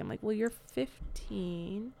Finn's baby. I'm like, well, you're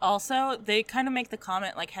 15. Also, they kind of make the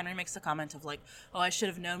comment, like, Henry makes the comment of, like, oh, I should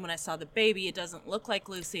have known when I saw the baby. It doesn't look like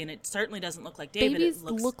Lucy, and it certainly doesn't look like David. Babies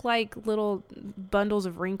look like little bundles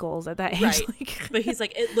of wrinkles at that age. Right. Like, but he's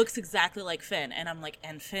like, it looks exactly like Finn. And I'm like,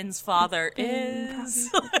 and Finn's father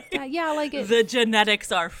is... yeah, like it... The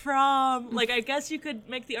genetics are from... Like, I guess you could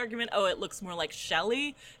make the argument, oh, it looks more like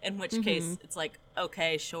Shelley, in which case it's like,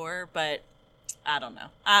 okay, sure, but... I don't know.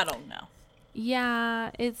 Yeah,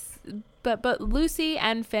 it's but Lucy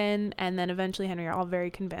and Finn and then eventually Henry are all very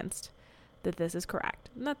convinced that this is correct.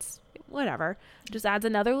 And that's whatever. Just adds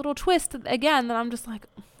another little twist again that I'm just like,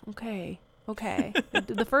 okay.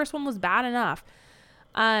 The first one was bad enough.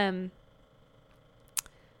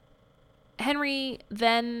 Henry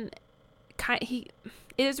then it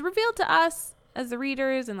is revealed to us as the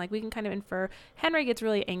readers, and like we can kind of infer, Henry gets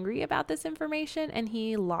really angry about this information and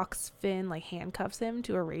he locks Finn, like handcuffs him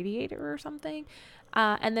to a radiator or something,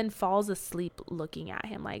 and then falls asleep looking at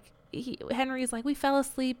him. Like Henry's like, we fell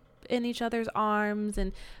asleep in each other's arms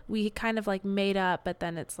and we kind of like made up, but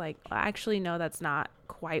then it's like, actually no, that's not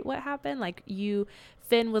quite what happened. Like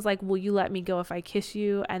Finn was like, will you let me go if I kiss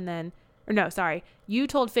you? And then you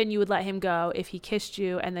told Finn you would let him go if he kissed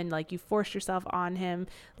you, and then like you forced yourself on him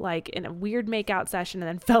like in a weird makeout session and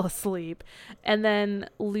then fell asleep. And then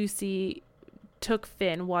Lucy took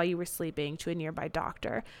Finn while you were sleeping to a nearby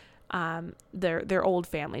doctor, their old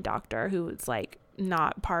family doctor, who was like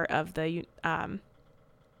not part of the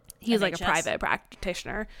he's NHS. Like a private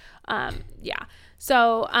practitioner.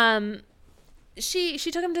 So she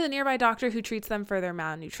took him to the nearby doctor who treats them for their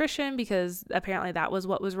malnutrition, because apparently that was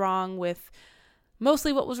what was wrong with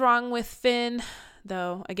Finn,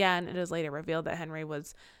 though again it is later revealed that Henry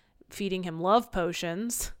was feeding him love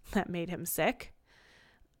potions that made him sick.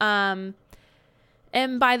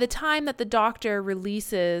 And by the time that the doctor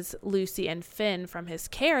releases Lucy and Finn from his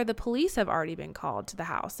care, the police have already been called to the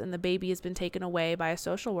house and the baby has been taken away by a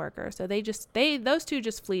social worker. So those two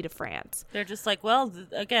just flee to France. They're just like, well,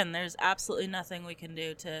 again, there's absolutely nothing we can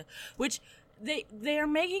do to, which they are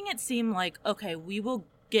making it seem like, okay, we will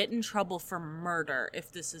get in trouble for murder if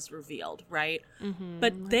this is revealed, right? Mm-hmm.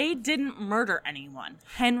 But they didn't murder anyone.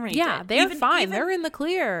 Henry did. They're fine. They're in the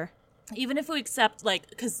clear. Even if we accept, like,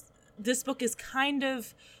 because this book is kind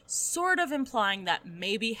of sort of implying that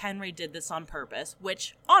maybe Henry did this on purpose,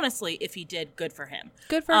 which honestly, if he did, good for him.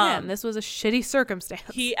 Good for him. This was a shitty circumstance.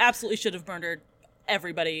 He absolutely should have murdered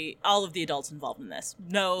everybody, all of the adults involved in this.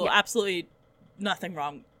 No, absolutely nothing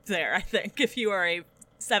wrong there, I think. If you are a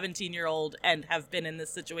 17-year-old and have been in this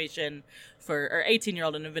situation or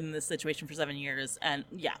 18-year-old and have been in this situation for 7 years, and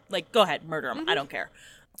like, go ahead, murder him. I don't care.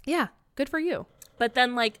 Yeah, good for you. But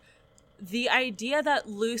then, like, the idea that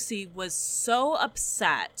Lucy was so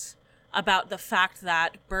upset about the fact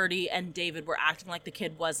that Birdie and David were acting like the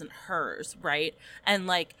kid wasn't hers, right? And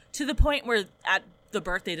like to the point where at the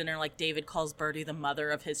birthday dinner, like David calls Birdie the mother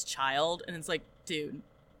of his child, and it's like, dude,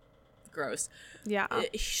 gross. Yeah.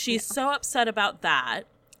 She's so upset about that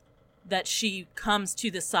she comes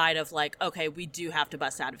to the side of like, okay, we do have to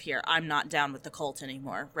bust out of here. I'm not down with the cult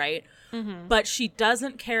anymore, right? Mm-hmm. But she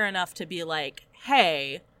doesn't care enough to be like,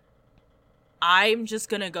 hey, I'm just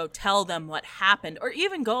going to go tell them what happened, or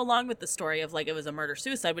even go along with the story of like it was a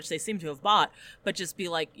murder-suicide, which they seem to have bought, but just be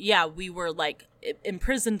like, yeah, we were like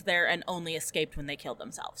imprisoned there and only escaped when they killed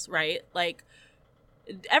themselves, right? Like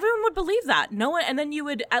everyone would believe that. No one, and then you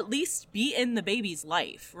would at least be in the baby's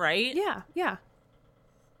life, right? Yeah, yeah.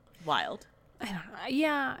 Wild. I don't know.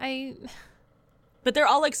 Yeah, But they're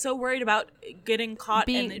all like so worried about getting caught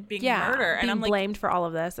and it being murder, and being I'm like blamed for all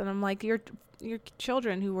of this, and I'm like, you're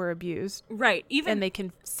children who were abused, right? Even and they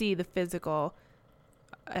can see the physical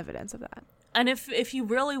evidence of that. And if you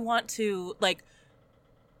really want to, like,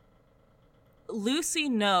 Lucy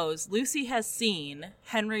has seen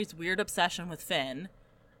Henry's weird obsession with Finn,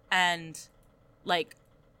 and like,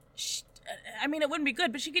 I mean, it wouldn't be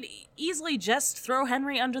good, but she could easily just throw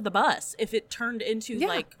Henry under the bus if it turned into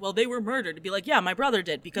like, well, they were murdered. To be like, yeah, my brother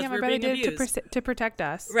did because we were being abused to protect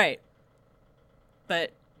us, right?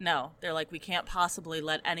 But no, they're like, we can't possibly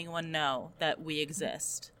let anyone know that we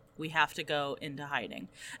exist. We have to go into hiding.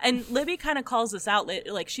 And Libby kind of calls this out.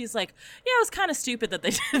 Like, she's like, yeah, it was kind of stupid that they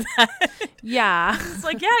did that. Yeah. It's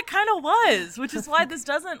like, yeah, it kind of was, which is why this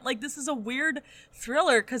doesn't, like, this is a weird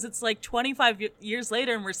thriller because it's like 25 years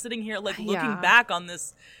later and we're sitting here, like, looking back on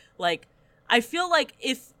this. Like, I feel like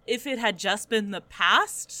if it had just been the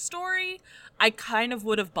past story, I kind of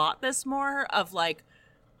would have bought this more of, like,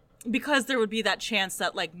 because there would be that chance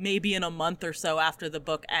that, like, maybe in a month or so after the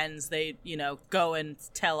book ends, they, you know, go and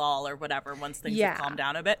tell all or whatever once things have calmed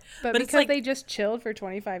down a bit. But because it's like, they just chilled for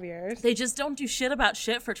 25 years. They just don't do shit about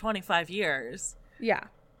shit for 25 years. Yeah.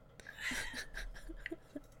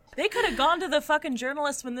 They could have gone to the fucking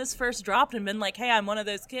journalist when this first dropped and been like, hey, I'm one of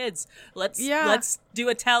those kids. Let's do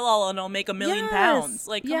a tell-all and I'll make $1 million.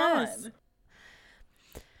 Like, come on.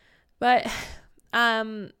 But,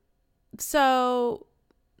 so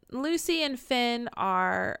Lucy and Finn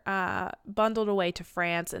are bundled away to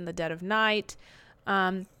France in the dead of night.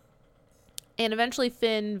 And eventually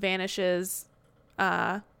Finn vanishes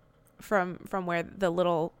from where the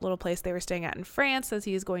little place they were staying at in France as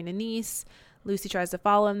he's going to Nice. Lucy tries to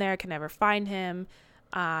follow him there, can never find him.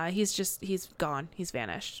 He's gone. He's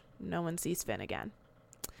vanished. No one sees Finn again.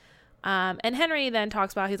 And Henry then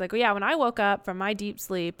talks about, he's like, well, yeah, when I woke up from my deep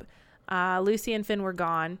sleep, Lucy and Finn were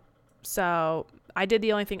gone. So I did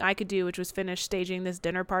the only thing I could do, which was finish staging this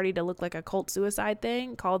dinner party to look like a cult suicide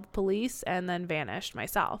thing, called the police, and then vanished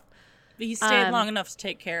myself. But he stayed long enough to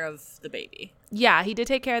take care of the baby. Yeah, he did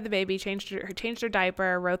take care of the baby, changed her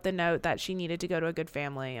diaper, wrote the note that she needed to go to a good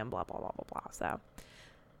family, and blah, blah, blah, blah, blah. So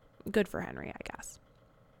good for Henry, I guess.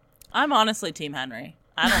 I'm honestly Team Henry.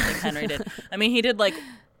 I don't think Henry did. I mean, he did, like,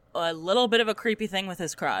 a little bit of a creepy thing with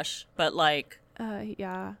his crush, but, like...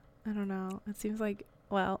 yeah, I don't know. It seems like,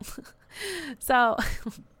 well... So,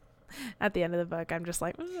 at the end of the book, I'm just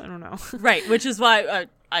like, I don't know. Right, which is why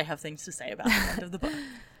I have things to say about the end of the book.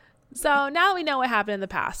 So now we know what happened in the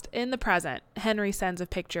past. In the present, Henry sends a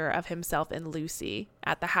picture of himself and Lucy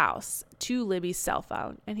at the house to Libby's cell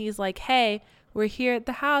phone. And he's like, hey, we're here at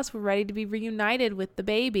the house. We're ready to be reunited with the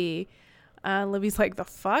baby. Libby's like, the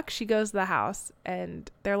fuck? She goes to the house.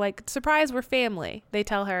 And they're like, surprise, we're family. They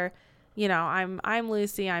tell her, you know, I'm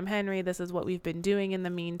Lucy, I'm Henry. This is what we've been doing in the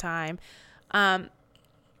meantime.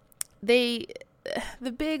 The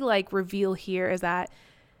big, like, reveal here is that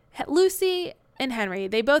Lucy and Henry,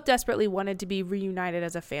 they both desperately wanted to be reunited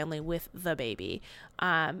as a family with the baby.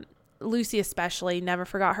 Lucy especially never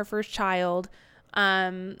forgot her first child.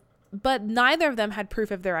 But neither of them had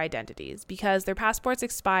proof of their identities because their passports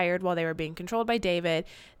expired while they were being controlled by David.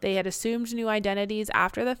 They had assumed new identities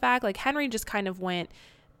after the fact. Like, Henry just kind of went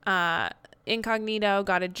incognito,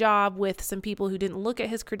 got a job with some people who didn't look at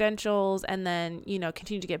his credentials, and then, you know,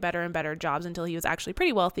 continued to get better and better jobs until he was actually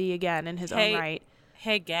pretty wealthy again in his own right.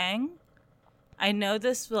 Hey, gang, I know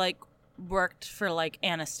this, like, worked for, like,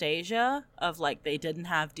 Anastasia of, like, they didn't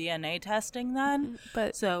have DNA testing then.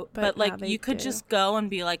 But like, you could just go and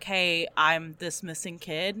be like, hey, I'm this missing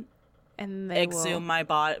kid, and they exhume my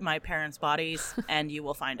parents' bodies, and you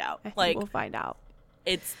will find out. Like, we'll find out.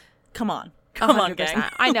 Come on. Come on, gang.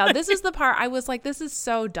 I know. This is the part I was like, this is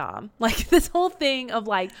so dumb. Like, this whole thing of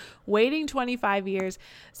like waiting 25 years.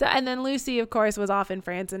 So, and then Lucy, of course, was off in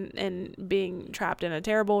France and being trapped in a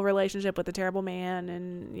terrible relationship with a terrible man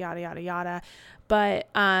and yada, yada, yada. But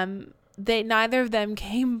neither of them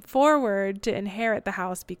came forward to inherit the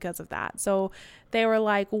house because of that. So they were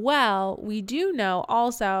like, well, we do know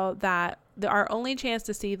also that our only chance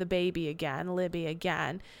to see the baby again, Libby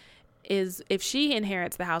again, is if she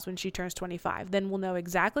inherits the house when she turns 25. Then we'll know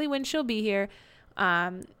exactly when she'll be here.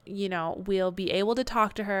 We'll be able to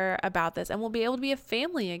talk to her about this and we'll be able to be a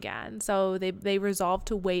family again. So they resolved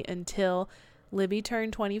to wait until Libby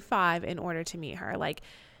turned 25 in order to meet her. Like,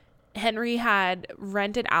 Henry had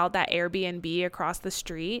rented out that Airbnb across the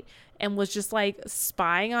street and was just like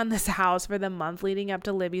spying on this house for the month leading up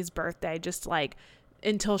to Libby's birthday, just like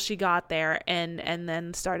until she got there, and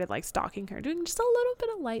then started like stalking her, doing just a little bit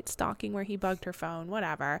of light stalking where he bugged her phone,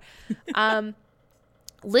 whatever.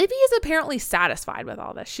 Libby is apparently satisfied with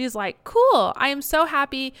all this. She's like, cool, I am so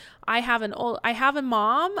happy. I have a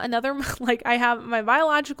mom, I have my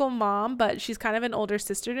biological mom, but she's kind of an older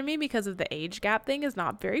sister to me because of the age gap thing is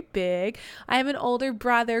not very big. I have an older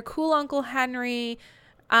brother, cool Uncle Henry.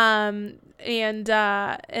 And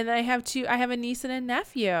I have a niece and a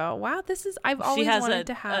nephew. Wow, I've always wanted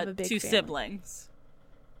to have a big two family. Siblings.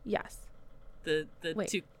 Yes. The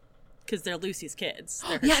two, because they're Lucy's kids.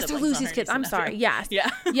 Yes, they're Lucy's kids. I'm sorry. Yes. Yeah.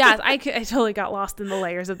 Yes, I totally got lost in the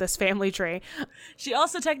layers of this family tree. She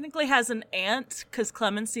also technically has an aunt because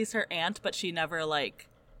Clemency's her aunt, but she never like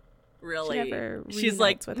really. She's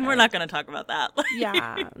like, we're not going to talk about that.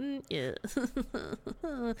 Yeah.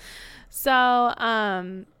 So,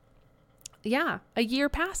 a year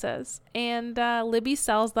passes and Libby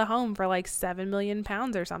sells the home for like £7 million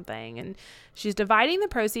or something. And she's dividing the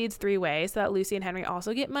proceeds 3 ways so that Lucy and Henry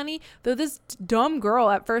also get money. Though this dumb girl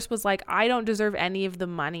at first was like, I don't deserve any of the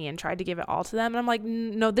money, and tried to give it all to them. And I'm like,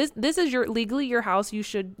 no, this is legally your house. You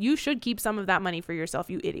should keep some of that money for yourself,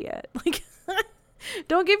 you idiot. Like,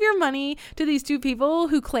 don't give your money to these 2 people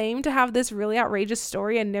who claim to have this really outrageous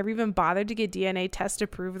story and never even bothered to get DNA tests to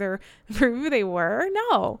prove who they were.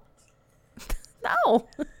 No. No.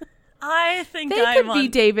 I think they could be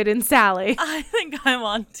David and Sally. I think I'm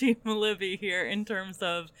on Team Libby here in terms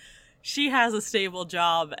of she has a stable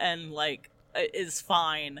job and like is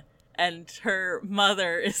fine, and her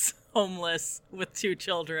mother is homeless with 2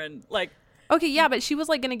 children. Like, okay, yeah, but she was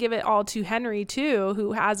like going to give it all to Henry too,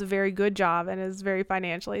 who has a very good job and is very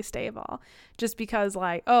financially stable. Just because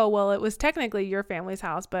like, oh, well, it was technically your family's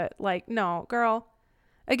house, but like, no, girl.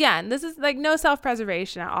 Again, this is like no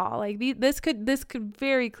self-preservation at all. Like this could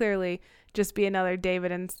very clearly just be another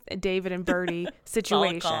David and Birdie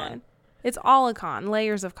situation. It's all a con,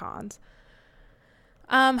 layers of cons.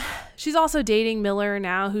 She's also dating Miller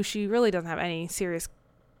now, who she really doesn't have any serious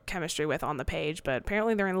chemistry with on the page, but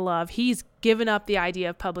apparently they're in love. He's given up the idea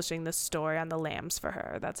of publishing this story on the Lambs for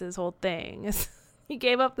her. That's his whole thing. He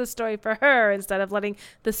gave up the story for her instead of letting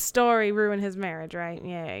the story ruin his marriage, right?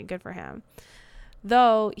 Yay, good for him.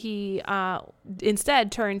 Though he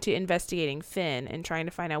instead turned to investigating Finn and trying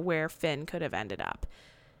to find out where Finn could have ended up.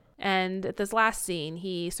 And at this last scene,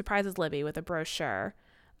 he surprises Libby with a brochure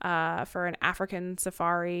for an African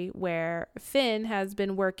safari where Finn has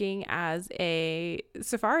been working as a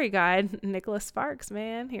safari guide. Nicholas Sparks,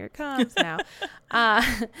 man, here it comes now.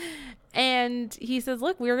 And he says,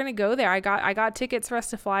 look, we're going to go there. I got tickets for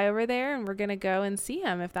us to fly over there, and we're going to go and see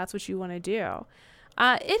him if that's what you want to do.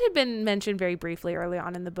 It had been mentioned very briefly early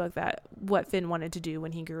on in the book that what Finn wanted to do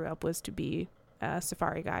when he grew up was to be a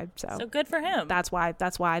safari guide. So good for him. That's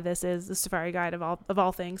why this is the safari guide of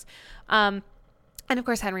all things. And of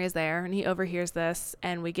course Henry is there, and he overhears this,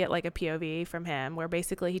 and we get like a POV from him where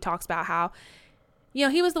basically he talks about how, you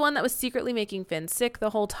know, he was the one that was secretly making Finn sick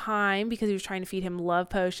the whole time because he was trying to feed him love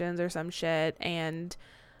potions or some shit. And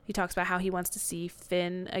he talks about how he wants to see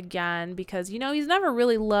Finn again because, you know, he's never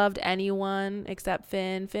really loved anyone except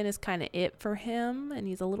Finn. Finn is kind of it for him, and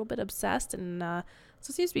he's a little bit obsessed, and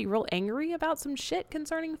so seems to be real angry about some shit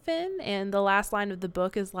concerning Finn. And the last line of the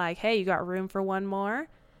book is like, hey, you got room for one more?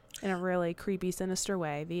 In a really creepy, sinister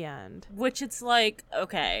way. The end. Which it's like,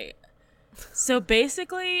 okay, so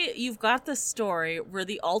basically you've got this story where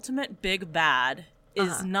the ultimate big bad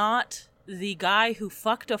is not the guy who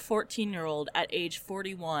fucked a 14-year-old at age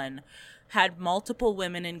 41, had multiple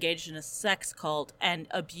women engaged in a sex cult, and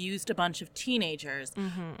abused a bunch of teenagers.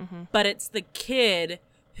 But it's the kid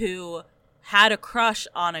who had a crush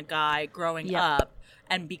on a guy growing up,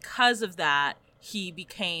 and because of that, he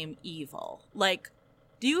became evil. Like,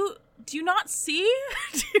 do you not see?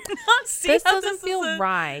 Do you not see This how doesn't feel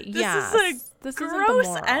right. This is a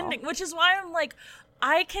gross ending, which is why I'm like,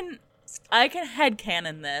 I can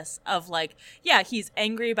headcanon this of like, yeah, he's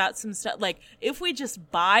angry about some stuff. Like, if we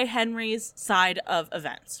just buy Henry's side of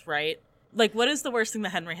events, right? Like, what is the worst thing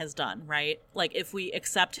that Henry has done, right? Like, if we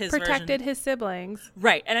accept his protected version, his siblings.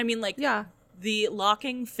 right? And I mean, like, Yeah. the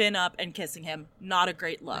locking Finn up and kissing him, not a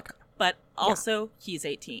great look. But also, he's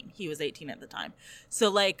 18. He was 18 at the time. So,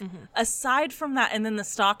 like, aside from that, and then the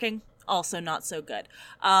stalking, also not so good.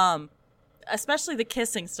 Especially the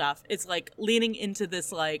kissing stuff. It's, like, leaning into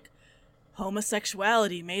this, like,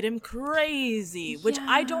 homosexuality made him crazy, which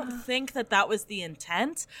I don't think that was the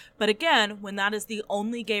intent. But again, when that is the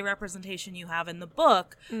only gay representation you have in the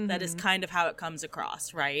book, that is kind of how it comes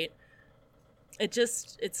across, right?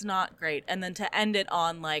 It's not great. And then to end it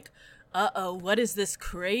on, like, what is this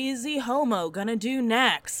crazy homo gonna do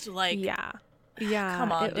next? Like, yeah,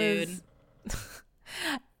 come on, dude.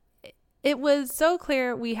 It was so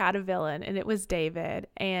clear we had a villain, and it was David.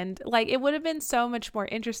 And like, it would have been so much more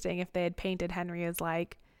interesting if they had painted Henry as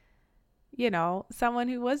like, you know, someone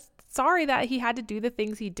who was sorry that he had to do the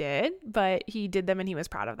things he did, but he did them and he was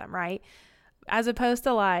proud of them, right? As opposed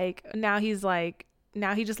to like, now he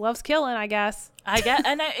just loves killing, I guess.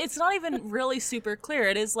 And it's not even really super clear.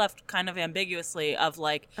 It is left kind of ambiguously of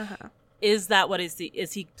like, is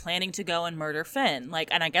he planning to go and murder Finn? Like,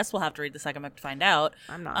 and I guess we'll have to read the second book to find out.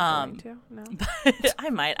 I'm not going to, no. But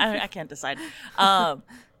I might. I can't decide. But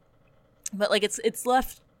like, it's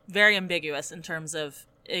left very ambiguous in terms of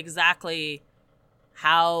exactly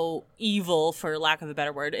how evil, for lack of a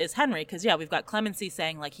better word, is Henry. Because, yeah, we've got Clemency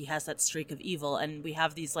saying, like, he has that streak of evil. And we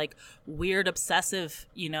have these, like, weird, obsessive,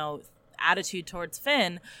 you know, attitude towards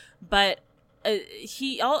Finn. But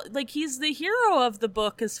he's the hero of the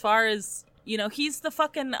book as far as, you know, he's the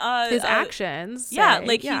fucking... his actions. Yeah,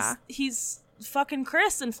 like, he's fucking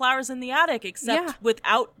Chris and Flowers in the Attic, except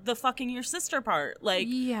without the fucking your sister part. Like,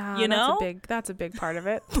 yeah, you know? That's a big part of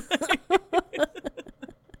it.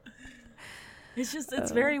 It's just,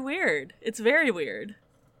 it's very weird. It's very weird.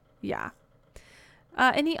 Yeah.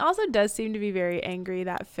 And he also does seem to be very angry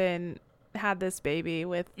that Finn had this baby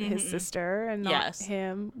with his sister and not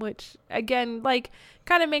him, which again, like,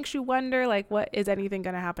 kind of makes you wonder, like, what is anything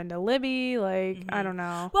going to happen to Libby? Like, I don't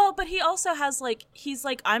know. Well, but he also has, like, he's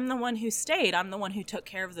like, I'm the one who stayed. I'm the one who took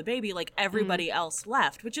care of the baby. Like, everybody else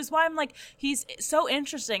left, which is why I'm like, he's so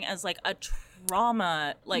interesting as, like, a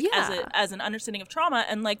trauma, like, as an understanding of trauma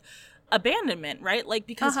and, like, abandonment, right? Like,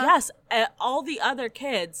 because all the other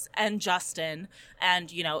kids and Justin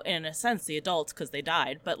and, you know, in a sense the adults, because they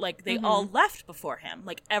died, but like they all left before him.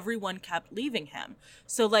 Like, everyone kept leaving him.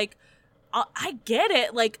 So like, I get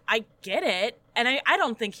it. Like, I get it. And I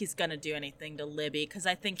don't think he's gonna do anything to Libby, because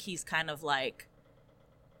I think he's kind of like,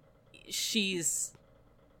 she's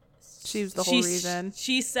the whole reason.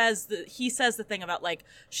 He says the thing about like,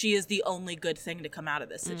 she is the only good thing to come out of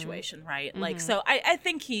this situation, right? Like, so I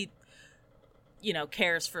think he, you know,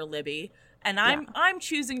 cares for Libby, and I'm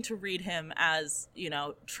choosing to read him as, you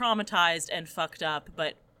know, traumatized and fucked up,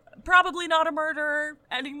 but probably not a murderer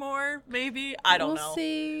anymore. Maybe, I don't know. We'll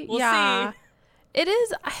see. It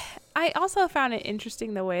is. I also found it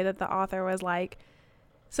interesting the way that the author was like,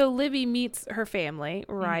 so Libby meets her family,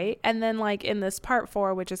 right? And then like in this part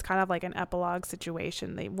 4, which is kind of like an epilogue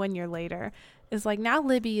situation, 1 year later, is like, now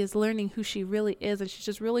Libby is learning who she really is, and she's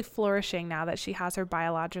just really flourishing now that she has her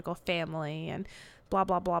biological family and blah,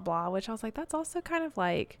 blah, blah, blah, which I was like, that's also kind of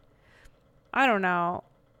like, I don't know.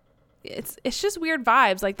 It's just weird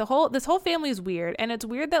vibes. Like, this whole family is weird, and it's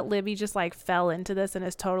weird that Libby just like fell into this and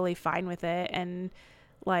is totally fine with it and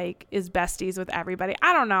like is besties with everybody.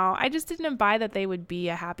 I don't know. I just didn't buy that they would be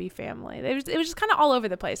a happy family. It was just kind of all over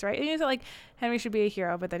the place, right? And you know, like, Henry should be a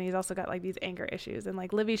hero, but then he's also got like these anger issues, and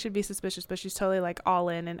like Libby should be suspicious, but she's totally like all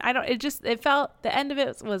in. And it felt, the end of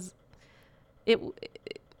it was,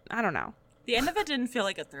 I don't know. The end of it didn't feel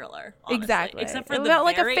like a thriller, honestly. Exactly. Except for it the felt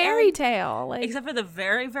like a fairy end, tale. Like, except for the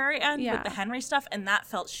very, very end with the Henry stuff, and that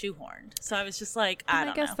felt shoehorned. So I was just like,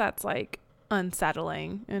 I guess that's like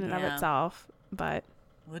unsettling in and of itself, but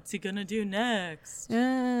what's he gonna do next?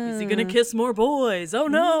 Is he gonna kiss more boys? Oh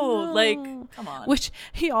no! Like, come on. Which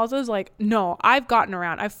he also is like, no, I've gotten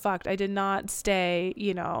around. I've fucked. I did not stay,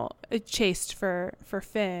 you know, chaste for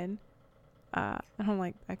Finn. And I'm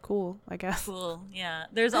like, cool, I guess. Cool, yeah.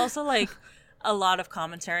 There's also like a lot of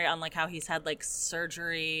commentary on like how he's had like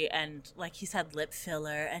surgery and like he's had lip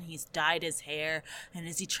filler and he's dyed his hair, and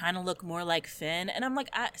is he trying to look more like Finn? And I'm like,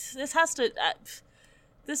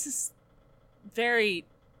 this is very,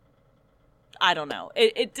 I don't know.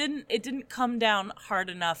 It didn't come down hard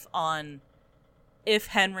enough on if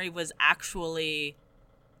Henry was actually,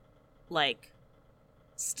 like,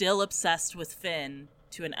 still obsessed with Finn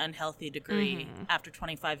to an unhealthy degree after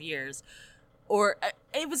 25 years. Or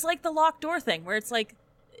it was like the locked door thing where it's like,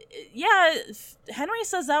 yeah, Henry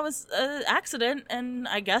says that was an accident, and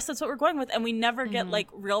I guess that's what we're going with. And we never get, like,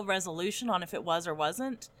 real resolution on if it was or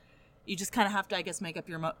wasn't. You just kind of have to, I guess, make up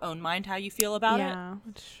your own mind how you feel about it. Yeah,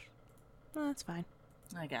 well, that's fine.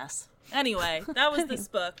 I guess. Anyway, that was this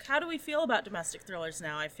book. How do we feel about domestic thrillers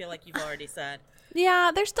now? I feel like you've already said.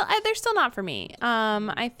 Yeah, they're still not for me.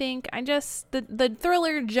 I think the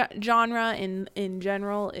thriller genre in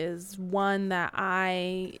general is one that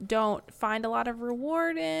I don't find a lot of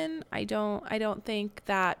reward in. I don't think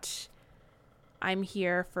that I'm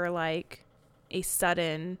here for like a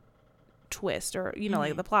sudden twist or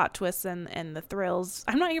like the plot twists and the thrills.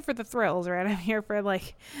 I'm not here for the thrills, right? I'm here for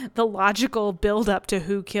like the logical build up to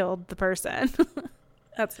who killed the person.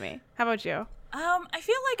 That's me. How about you? I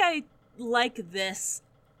feel like I like this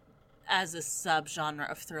as a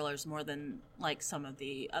subgenre of thrillers more than like some of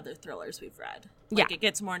the other thrillers we've read. Like, it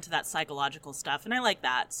gets more into that psychological stuff, and I like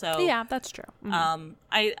that. So yeah, that's true.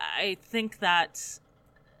 I think that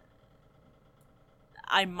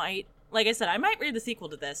I might, like I said, I might read the sequel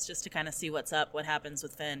to this just to kind of see what's up, what happens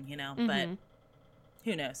with Finn, but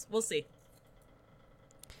who knows? We'll see.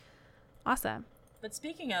 Awesome. But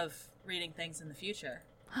speaking of reading things in the future,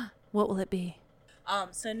 what will it be?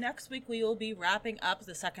 So next week we will be wrapping up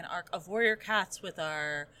the second arc of Warrior Cats with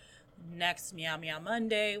our next Meow Meow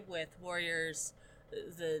Monday with Warriors,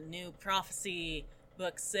 the New Prophecy,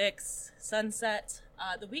 Book 6, Sunset.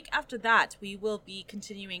 The week after that, we will be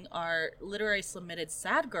continuing our Literary Submitted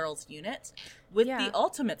Sad Girls unit with the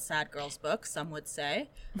ultimate Sad Girls book, some would say.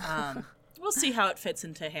 We'll see how it fits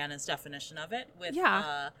into Hannah's definition of it with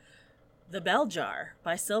The Bell Jar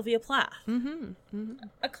by Sylvia Plath.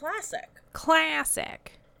 A classic.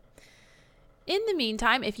 In the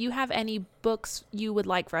meantime, if you have any books you would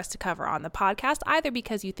like for us to cover on the podcast, either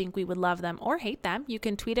because you think we would love them or hate them, you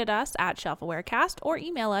can tweet at us at ShelfAwareCast or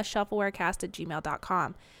email us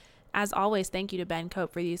shelfawarecast@gmail.com. As always, thank you to Ben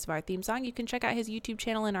Cope for the use of our theme song. You can check out his YouTube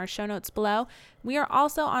channel in our show notes below. We are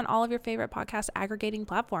also on all of your favorite podcast aggregating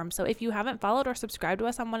platforms. So if you haven't followed or subscribed to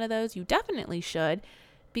us on one of those, you definitely should,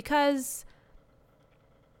 because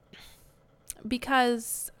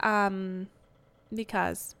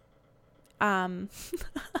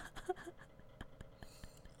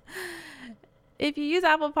if you use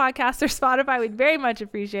Apple Podcasts or Spotify, we'd very much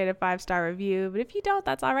appreciate a 5-star review. But if you don't,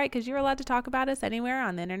 that's all right, because you're allowed to talk about us anywhere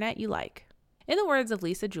on the internet you like. In the words of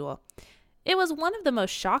Lisa Jewell, it was one of the most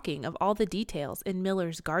shocking of all the details in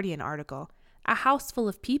Miller's Guardian article. A house full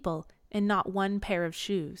of people and not one pair of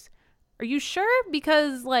shoes. Are you sure?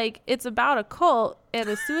 Because, like, it's about a cult and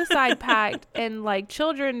a suicide pact and, like,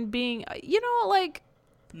 children being, like...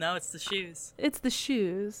 No, it's the shoes. It's the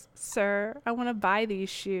shoes, sir. I want to buy these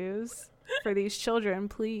shoes for these children,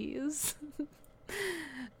 please.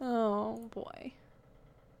 Oh, boy.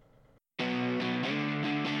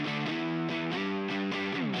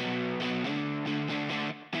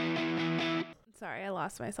 Sorry, I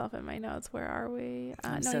lost myself in my notes. Where are we?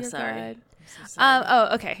 I'm no, so you're sorry. good. I'm so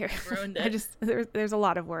sorry. Okay, here. Ruined it. There's a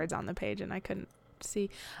lot of words on the page and I couldn't see.